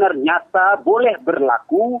benar-benar nyata boleh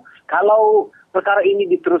berlaku kalau perkara ini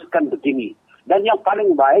diteruskan begini. Dan yang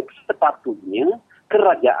paling baik sepatutnya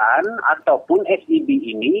kerajaan ataupun SEB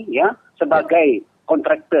ini, ya, sebagai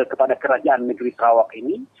kontraktor kepada kerajaan negeri Sarawak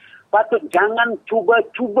ini, patut jangan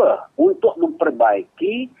cuba-cuba untuk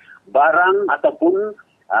memperbaiki barang ataupun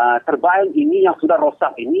turbine ini yang sudah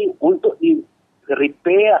rosak ini untuk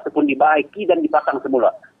di-repair ataupun dibaiki dan dipasang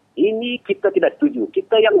semula. Ini kita tidak setuju.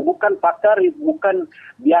 Kita yang bukan pakar, bukan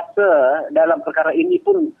biasa dalam perkara ini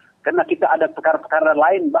pun, kerana kita ada perkara-perkara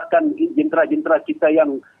lain, bahkan jentera-jentera kita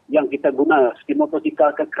yang kita guna, seperti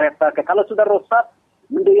motosikal ke kereta ke, kalau sudah rosak,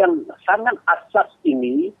 benda yang sangat asas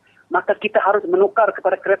ini, maka kita harus menukar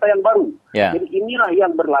kepada kereta yang baru. Jadi inilah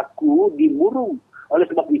yang berlaku di Murum. Oleh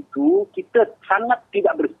sebab itu, kita sangat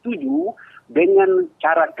tidak bersetuju dengan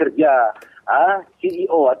cara kerja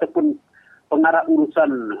CEO ataupun pengarah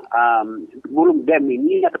urusan Murum Dam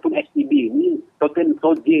ini ataupun STB ini, Toten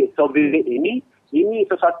Soviet ini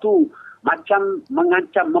sesuatu macam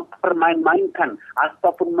mengancam, mempermain-mainkan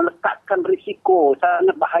ataupun meletakkan risiko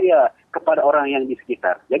sangat bahaya kepada orang yang di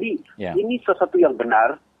sekitar. Jadi ini sesuatu yang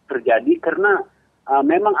benar terjadi kerana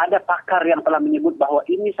memang ada pakar yang telah menyebut bahawa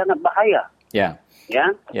ini sangat bahaya. Ya.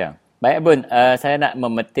 Baik Bun, saya nak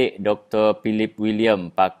memetik Dr. Philip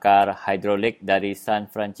William, pakar hidrolik dari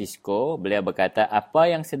San Francisco. Beliau berkata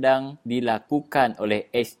apa yang sedang dilakukan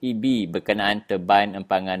oleh SEB berkenaan turbine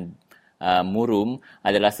empangan Murum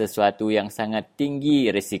adalah sesuatu yang sangat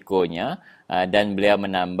tinggi risikonya, dan beliau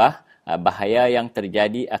menambah bahaya yang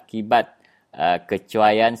terjadi akibat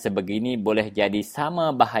kecuaian sebegini boleh jadi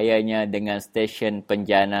sama bahayanya dengan stesen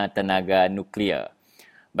penjana tenaga nuklear.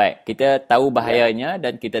 Baik, kita tahu bahayanya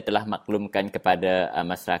dan kita telah maklumkan kepada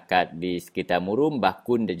masyarakat di sekitar Murum,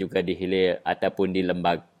 Bakun dan juga di hilir ataupun di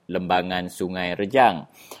lembangan Sungai Rejang.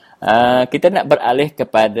 Kita nak beralih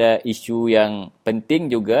kepada isu yang penting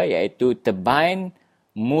juga, iaitu turbine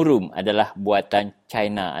Murum adalah buatan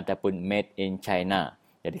China ataupun made in China.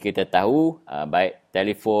 Jadi kita tahu baik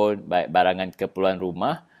telefon, baik barangan keperluan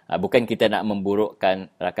rumah, bukan kita nak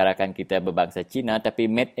memburukkan rakan-rakan kita berbangsa Cina, tapi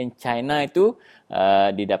made in China itu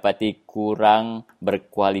didapati kurang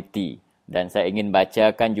berkualiti. Dan saya ingin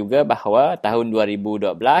bacakan juga bahawa tahun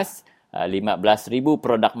 2012, 15,000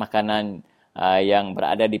 produk makanan yang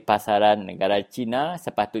berada di pasaran negara Cina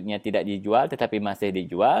sepatutnya tidak dijual tetapi masih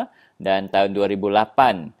dijual. Dan tahun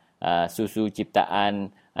 2008, susu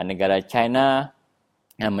ciptaan negara China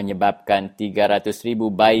menyebabkan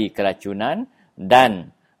 300,000 bayi keracunan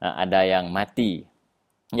dan ada yang mati.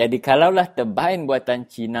 Jadi kalaulah turbine buatan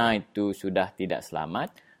Cina itu sudah tidak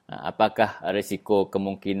selamat, apakah risiko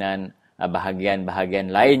kemungkinan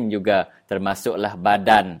bahagian-bahagian lain juga termasuklah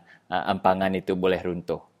badan empangan itu boleh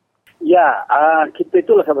runtuh? Ya, kita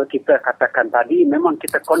itulah sebab kita katakan tadi, memang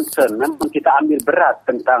kita concern, memang kita ambil berat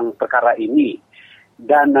tentang perkara ini.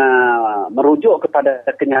 Dan merujuk kepada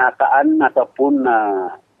kenyataan ataupun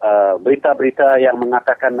berita-berita yang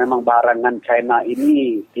mengatakan memang barangan China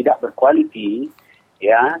ini tidak berkualiti,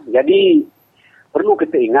 ya. Jadi perlu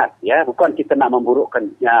kita ingat, ya, bukan kita nak memburukkan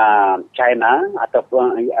China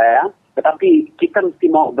ataupun tetapi kita mesti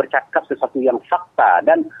mau bercakap sesuatu yang fakta,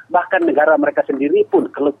 dan bahkan negara mereka sendiri pun,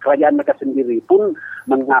 kerajaan mereka sendiri pun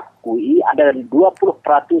mengakui ada 20%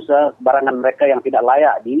 barangan mereka yang tidak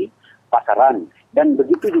layak di pasaran. Dan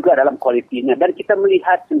begitu juga dalam kualitinya. Dan kita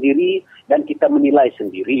melihat sendiri dan kita menilai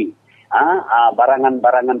sendiri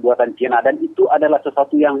barangan-barangan buatan China. Dan itu adalah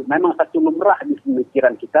sesuatu yang memang satu lumrah di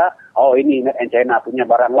pemikiran kita. Oh, ini made in China punya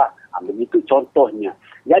barang lah. Begitu contohnya.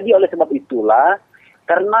 Jadi oleh sebab itulah,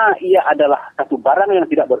 karena ia adalah satu barang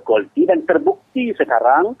yang tidak berkualiti dan terbukti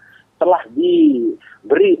sekarang telah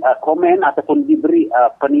diberi komen ataupun diberi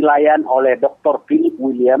penilaian oleh Dr. Philip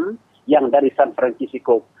William yang dari San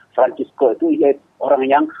Francisco itu ia orang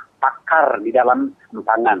yang pakar di dalam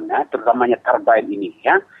empangan, ya, terutamanya turbine ini,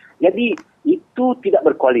 ya. Jadi itu tidak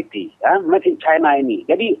berkualiti, ya, made in China ini.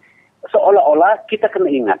 Jadi seolah-olah kita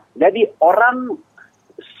kena ingat. Jadi orang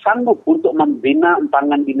sanggup untuk membina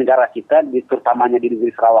empangan di negara kita, terutamanya di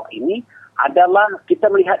negeri Sarawak ini, adalah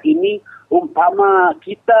kita melihat ini umpama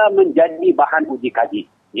kita menjadi bahan uji kaji,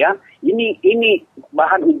 ya. Ini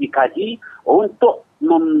bahan uji kaji untuk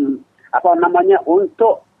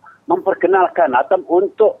untuk memperkenalkan atau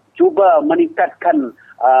untuk cuba meningkatkan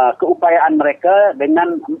keupayaan mereka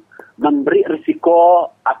dengan memberi risiko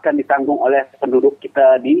akan ditanggung oleh penduduk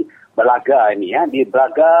kita di Belaga ini, ya, di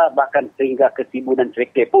Belaga bahkan sehingga ke Sibu dan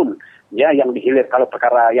Sereke pun, ya, yang dihilir kalau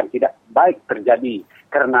perkara yang tidak baik terjadi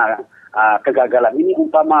karena kegagalan ini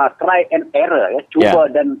umpama try and error, ya, cuba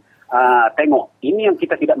dan tengok. Ini yang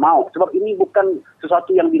kita tidak mau, sebab ini bukan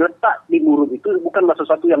sesuatu yang diletak di Murum, itu bukanlah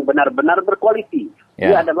sesuatu yang benar-benar berkualiti.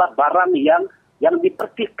 Ia adalah barang yang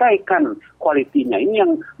dipertikaikan kualitinya. Ini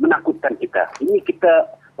yang menakutkan kita. Ini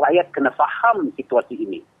kita rakyat kena faham situasi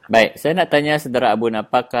ini. Baik, saya nak tanya Saudara Abun,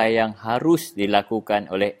 apakah yang harus dilakukan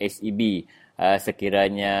oleh SEB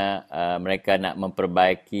sekiranya mereka nak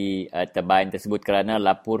memperbaiki turbine tersebut, kerana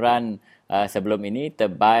laporan sebelum ini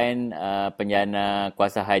turbine penjana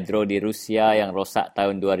kuasa hidro di Rusia yang rosak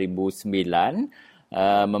tahun 2009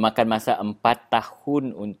 memakan masa 4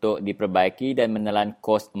 tahun untuk diperbaiki dan menelan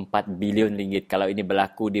kos 4 bilion ringgit. Kalau ini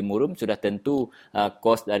berlaku di Murum, sudah tentu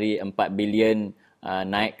kos dari 4 bilion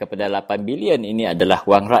naik kepada 8 bilion. Ini adalah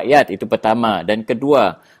wang rakyat. Itu pertama. Dan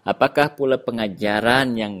kedua, apakah pula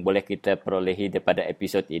pengajaran yang boleh kita perolehi daripada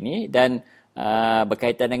episod ini, dan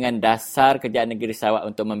berkaitan dengan dasar kerajaan negeri Sarawak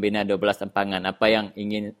untuk membina 12 empangan, apa yang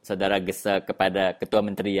ingin saudara gesa kepada Ketua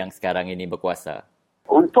Menteri yang sekarang ini berkuasa?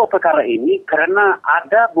 Untuk perkara ini, kerana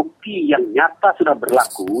ada bukti yang nyata sudah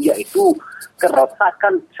berlaku, iaitu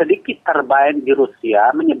kerosakan sedikit turbine di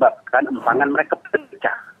Rusia menyebabkan empangan mereka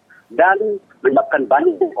pecah dan menyebabkan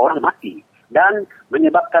banyak orang mati dan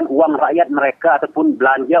menyebabkan uang rakyat mereka ataupun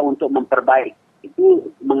belanja untuk memperbaiki itu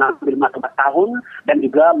mengambil masa 4 tahun, dan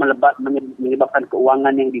juga menyebabkan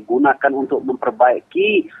keuangan yang digunakan untuk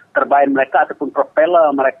memperbaiki turbine mereka ataupun propeller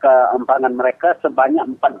mereka, empangan mereka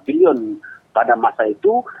sebanyak 4 bilion pada masa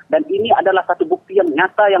itu. Dan ini adalah satu bukti yang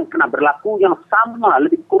nyata yang pernah berlaku, yang sama,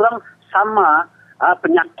 lebih kurang sama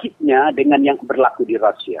penyakitnya dengan yang berlaku di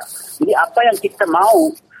Rusia. Jadi apa yang kita mau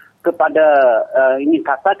kepada ini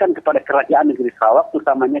katakan kepada kerajaan negeri Sarawak,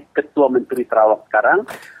 terutamanya Ketua Menteri Sarawak sekarang,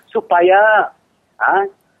 supaya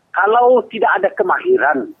kalau tidak ada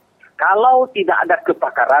kemahiran, kalau tidak ada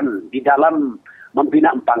kepakaran di dalam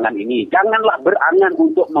membina empangan ini, janganlah berangan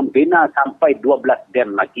untuk membina sampai 12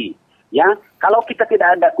 dam lagi. Ya, kalau kita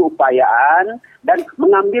tidak ada keupayaan dan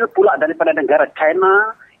mengambil pula daripada negara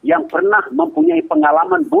China yang pernah mempunyai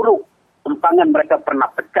pengalaman buruk, empangan mereka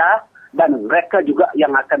pernah pecah dan mereka juga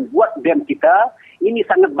yang akan buat dam kita, ini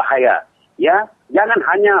sangat bahaya. Ya, jangan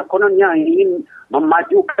hanya kononnya ingin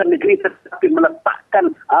memajukan negeri tetapi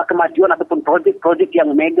meletakkan kemajuan ataupun projek-projek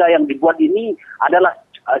yang mega yang dibuat ini adalah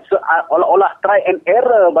seolah-olah try and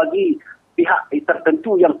error bagi pihak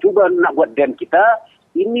tertentu yang cuba nak buat dam kita.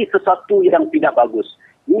 Ini sesuatu yang tidak bagus.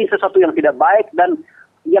 Ini sesuatu yang tidak baik, dan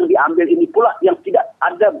yang diambil ini pula yang tidak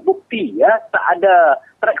ada bukti, ya, tak ada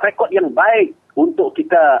track record yang baik untuk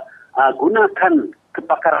kita gunakan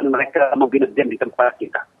kepakaran mereka membina dam di tempat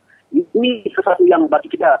kita. Ini sesuatu yang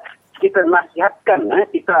bagi kita nasihatkan,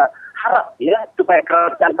 kita harap, ya, supaya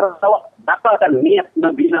kerajaan Sarawak dapatkan niat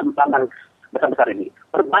membina empangan besar-besar ini.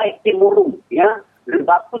 Perbaiki Murum, ya.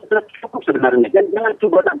 Batu sudah cukup sebenarnya. Jangan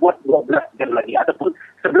cuba nak buat 12 jam lagi ataupun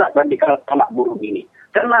 11 bagi kalau Murum ini.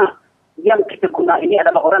 Karena yang kita guna ini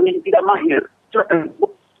adalah orang yang tidak mahir. Sudah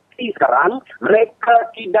terbukti sekarang mereka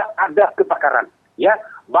tidak ada kepakaran. Ya,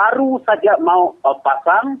 baru saja mau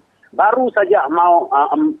pasang, baru saja mau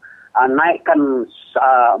naikkan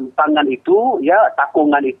empangan itu, ya,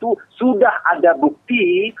 takungan itu, sudah ada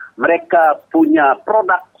bukti mereka punya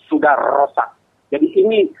produk sudah rosak. Jadi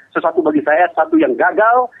ini sesuatu bagi saya, satu yang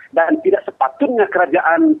gagal dan tidak sepatutnya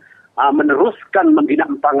kerajaan meneruskan membina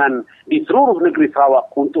empangan di seluruh negeri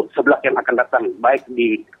Sarawak untuk 11 yang akan datang, baik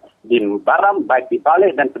di Baram, baik di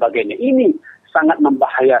Baleh dan sebagainya. Ini sangat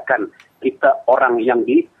membahayakan kita orang yang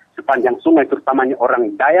di sepanjang sungai, terutamanya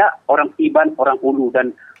orang Dayak, orang Iban, orang Ulu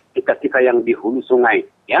dan kita yang di hulu sungai.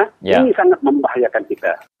 Ya, ini sangat membahayakan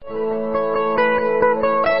kita.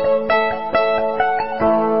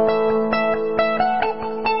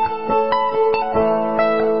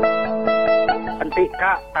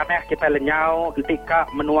 Entika tanah kita lenyau, entika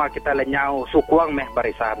menua kita lenyau, sukuang meh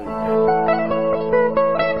barisan.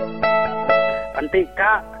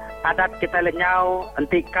 Entika adat kita lenyau,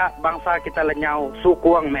 entika bangsa kita lenyau,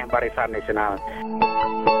 sukuang meh barisan nasional.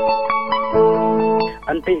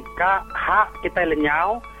 Entika hak kita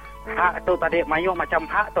lenyau, hak tu tadi mayuh macam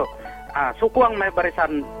hak tu. Sukuang meh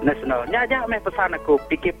barisan nasional. Nya meh pesan aku,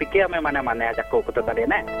 pikir-pikir meh mana-mana aja aku tu tadi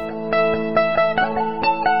nek.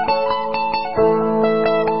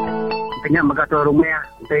 Kenya magato rumah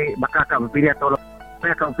te bakaka pilih atau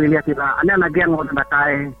mereka pilih tidak ada lagi yang mau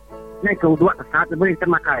datai nek kau dua saat beri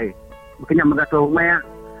termakai kenya magato rumah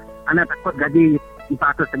ana takut gaji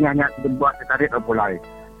 400 setengahnya dibuat setarik mulai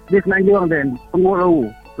di Semenanjung dan pengulu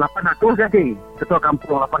 800 gaji ketua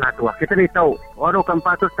kampung 800 kita tahu orang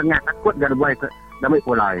 400 setengah takut gak buat damai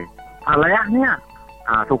mulai alayahnya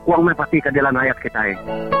sukuang meh pasti keadilan rakyat kita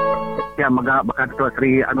ya bakal Ketua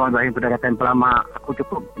Sri Anwar Ibrahim Perdana Tempoh Lama aku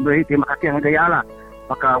cukup beri terima kasih yang gaya lah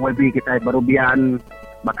bakal WB kita baru bian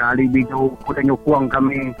bakal Ali Bidu kuda nyukuang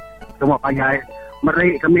kami semua payah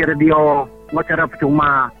meri kami radio wacara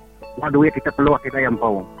percuma duit kita peluang kita yang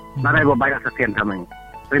pau narai berbayar sekian kami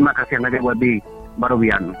terima kasih yang gaya WB baru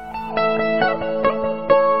bian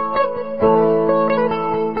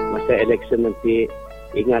masa election nanti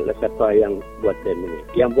ingatlah siapa yang buat dam ini.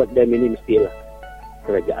 Yang buat dam ini mestilah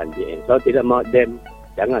kerajaan BN. Kalau tidak mau dam,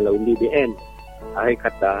 janganlah undi BN. Akhir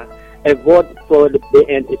kata, a vote for the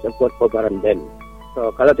BN is a vote for Baram Dam.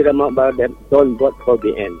 So, kalau tidak mau Baram Dam, don't vote for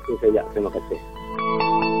BN. Itu saja. Terima kasih.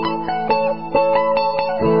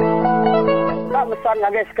 Tak mesan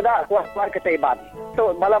lagi sekedar kuat ketaiban.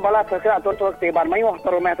 So, bala-bala sekedar tuan-tuan ketaiban. Mayuh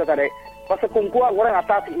terumah itu tadi. Pasal kungkuang orang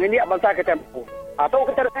atas, minyak bangsa ketempuh. Atau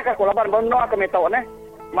kita dekat kolaban benar kami tahu ne.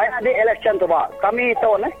 Mai ada election tu ba. Kami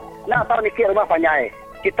tahu ne. Nak tahu nikir rumah panjai.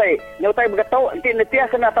 Kita nyutai beritahu nanti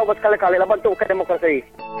kena tahu berkali-kali laban tu ke demokrasi.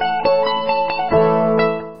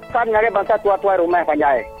 San ngare bangsa tua-tua rumah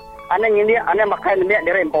panjai. Ane ngini ane makan minyak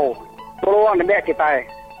di rempo. Tolong minyak kita.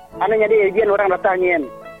 Ane jadi izin orang datangin.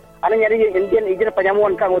 Ane jadi izin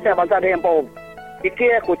penyamuan kang usaha bangsa di rempo.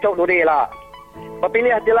 Fikir kucok duri lah.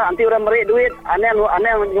 Papilih hatilah anti orang beri duit. Ane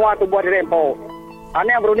nyua tu buat di rempo.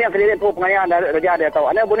 Ane beruni yang keliling pun pengayaan raja dia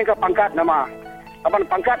tahu. Ane beruni ke pangkat nama. Kapan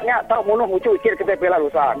pangkatnya tahu munuh ucuk cik kita pela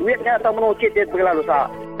lusa. Duitnya tahu munuh cik dia pela lusa.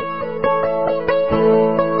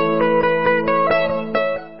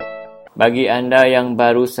 Bagi anda yang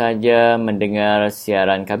baru saja mendengar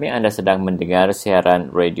siaran kami, anda sedang mendengar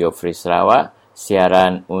siaran Radio Free Sarawak.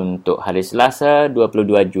 Siaran untuk hari Selasa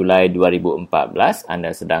 22 Julai 2014.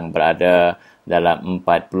 Anda sedang berada dalam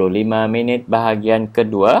 45 minit bahagian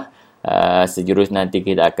kedua. Sejurus nanti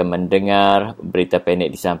kita akan mendengar berita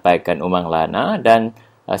pendek disampaikan Umang Lana dan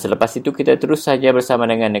selepas itu kita terus saja bersama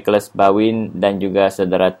dengan Nicholas Bawin dan juga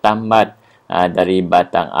saudara Tambat dari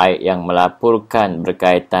Batang Air yang melaporkan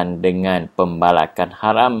berkaitan dengan pembalakan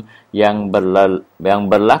haram yang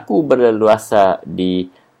berlaku berleluasa di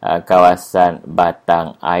kawasan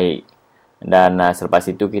Batang Air. Dan selepas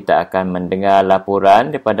itu kita akan mendengar laporan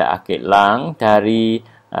daripada Akid Lang dari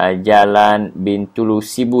Jalan Bintulu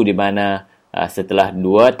Sibu di mana setelah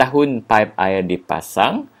 2 tahun paip air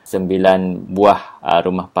dipasang, 9 buah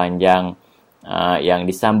rumah panjang yang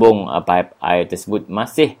disambung paip air tersebut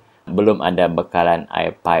masih belum ada bekalan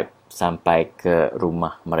air paip sampai ke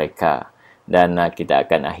rumah mereka. Dan kita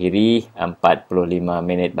akan akhiri 45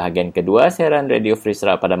 minit bahagian kedua siaran Radio Free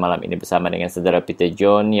Sarawak pada malam ini bersama dengan saudara Peter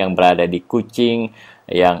John yang berada di Kuching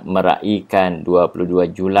yang meraihkan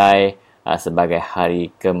 22 Julai sebagai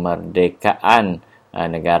hari kemerdekaan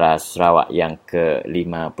negara Sarawak yang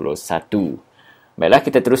ke-51. Baiklah,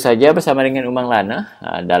 kita terus saja bersama dengan Umang Lana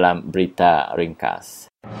dalam berita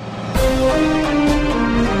ringkas.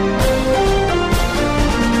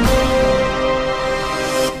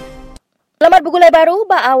 Selamat bergulai baru,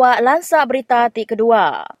 awak lansa berita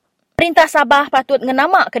kedua. Perintah Sabah patut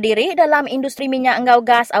ngenamak Kediri dalam industri minyak engkau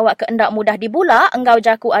gas awak keendak mudah dibula engkau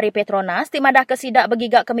jaku ari Petronas timadah kesidak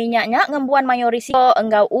begigak ke minyaknya ngembuan mayorisiko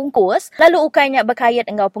engkau ungkus lalu ukainya berkait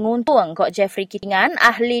engkau penguntung kok Jeffrey Kitingan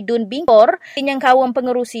ahli Dun Bingkor tinyang kawum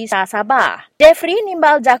pengerusi Sabah. Jeffrey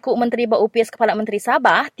nimbal jaku Menteri Berupis Kepala Menteri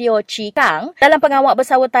Sabah Teo Chi Kang dalam pengawak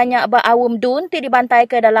bersawut tanya berawum Dun ti dibantai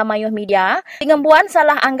ke dalam mayuh media ngembuan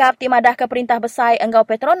salah anggap timadah ke perintah besai engkau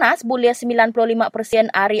Petronas bulia 95%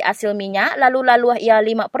 ari hasil minyak lalu-laluah ia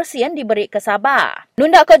 5% diberi ke Sabah.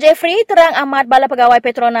 Nundak ko Jeffrey terang amat bala pegawai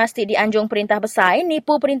Petronas ti dianjung perintah besar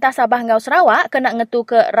nipu perintah Sabah ngau Sarawak kena ngetu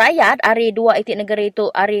ke rakyat ari dua itik negeri itu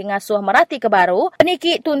ari ngasuh merati ke baru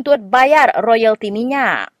peniki tuntut bayar royalti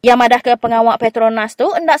minyak. Yang madah ke pengawak Petronas tu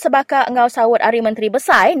endak sebaka ngau sawut ari Menteri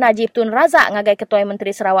Besar Najib Tun Razak ngagai Ketua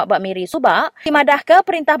Menteri Sarawak Bak Miri Subak timadah ke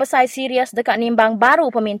perintah besar serius dekat nimbang baru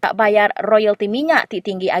peminta bayar royalti minyak ti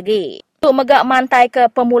tinggi agi. Untuk megak mantai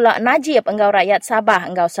ke pemula Najib engkau rakyat Sabah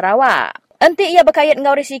engkau Sarawak. Enti ia berkait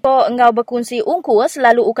engkau risiko engkau berkunci ungkus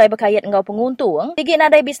lalu ukai berkait engkau penguntung. Sigi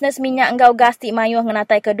nadai bisnes minyak engkau gas ti mayuh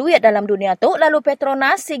ngenatai ke duit dalam dunia tu lalu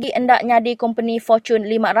Petronas sigi endak nyadi company Fortune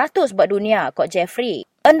 500 buat dunia kok Jeffrey.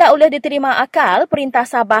 Endak boleh diterima akal perintah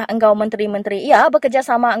Sabah engkau menteri-menteri ia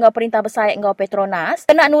bekerjasama engkau perintah besar engkau Petronas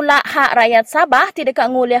kena nulak hak rakyat Sabah tidak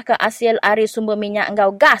nguliah ke hasil ari sumber minyak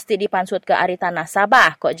engkau gas ti dipansut ke ari tanah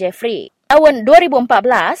Sabah kok Jeffrey. Tahun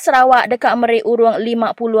 2014, Sarawak dekat meri urung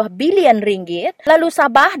 50 bilion ringgit, lalu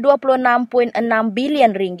Sabah 26.6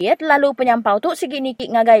 bilion ringgit, lalu penyampau tu segi niki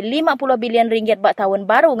ngagai 50 bilion ringgit buat tahun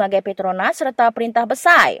baru ngagai Petronas serta perintah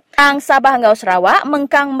besar. Ang Sabah engkau Sarawak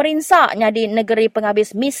mengkang merinsak nyadi negeri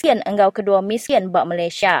penghabis miskin engkau kedua miskin buat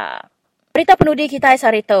Malaysia. Berita penudi kita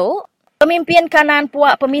hari tu, pemimpin kanan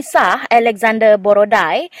puak pemisah Alexander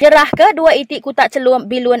Borodai jerah ke dua itik kutak celum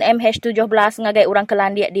bilun MH17 ngagai orang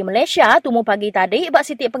Kelandiak di Malaysia tumu pagi tadi bak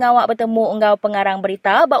sitik pengawak bertemu engkau pengarang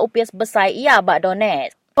berita bak upis besar ia bak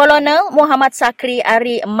Donetsk. Kolonel Muhammad Sakri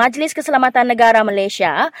ari Majlis Keselamatan Negara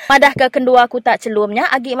Malaysia madah ke kedua kutak celumnya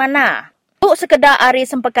agi mana. Untuk sekedar hari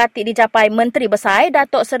sempekati dicapai Menteri Besar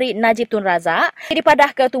Datuk Seri Najib Tun Razak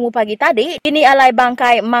dipadah ke tumu pagi tadi ini alai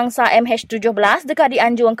bangkai mangsa MH17 dekat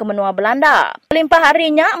dianjung ke menua Belanda. Melimpah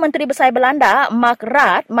harinya Menteri Besar Belanda Mark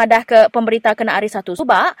Rutte madah ke pemberita kena hari 1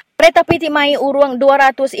 Subak kereta piti mai urung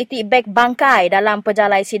 200 itik beg bangkai dalam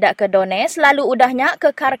perjalanan sidak ke Donetsk lalu udahnya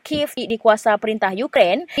ke Kharkiv dikuasa perintah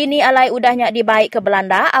Ukraine. Ini alai udahnya dibaik ke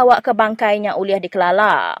Belanda awak ke bangkainya uliah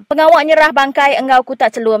dikelala. Pengawak nyerah bangkai engkau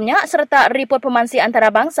kutak celumnya serta report pemansi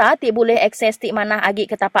antarabangsa ti boleh akses ti manah agi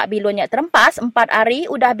ke tapak bilunnya terempas 4 hari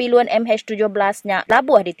udah bilun MH17-nya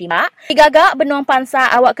labuh ditimbak. Digagak benuang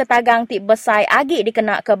pansa awak ketagang ti besai agi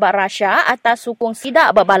dikena ke Bak Russia atas sukung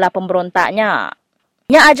sidak babala pemberontaknya.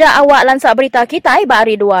 Nya aja awak lansak berita kita bak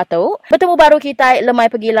hari 2 tu. Bertemu baru kita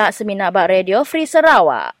lemai pegila seminar bak Radio Free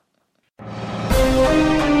Sarawak.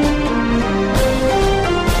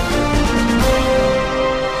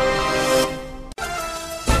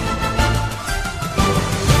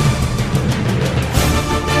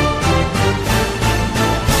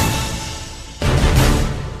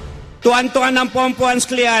 Tuan-tuan dan puan-puan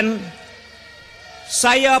sekalian,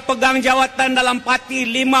 saya pegang jawatan dalam parti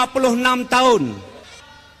 56 tahun.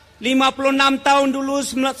 56 tahun dulu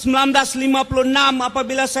 1956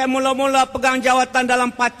 apabila saya mula-mula pegang jawatan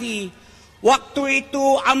dalam parti. Waktu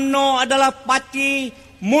itu UMNO adalah parti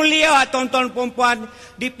mulia tuan-tuan puan-puan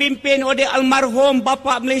dipimpin oleh almarhum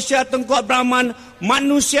Bapa Malaysia Tengku Abdul Rahman,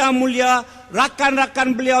 manusia mulia,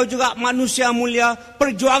 rakan-rakan beliau juga manusia mulia,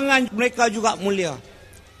 perjuangan mereka juga mulia.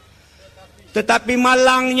 Tetapi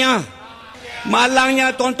malangnya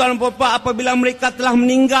tuan-tuan puan-puan apabila mereka telah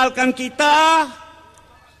meninggalkan kita,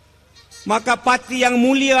 maka parti yang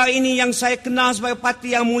mulia ini yang saya kenal sebagai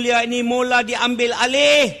parti yang mulia ini mula diambil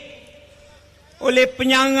alih oleh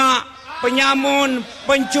penyangak, penyamun,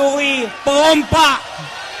 pencuri, perompak.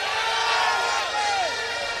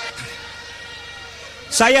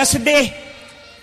 Saya sedih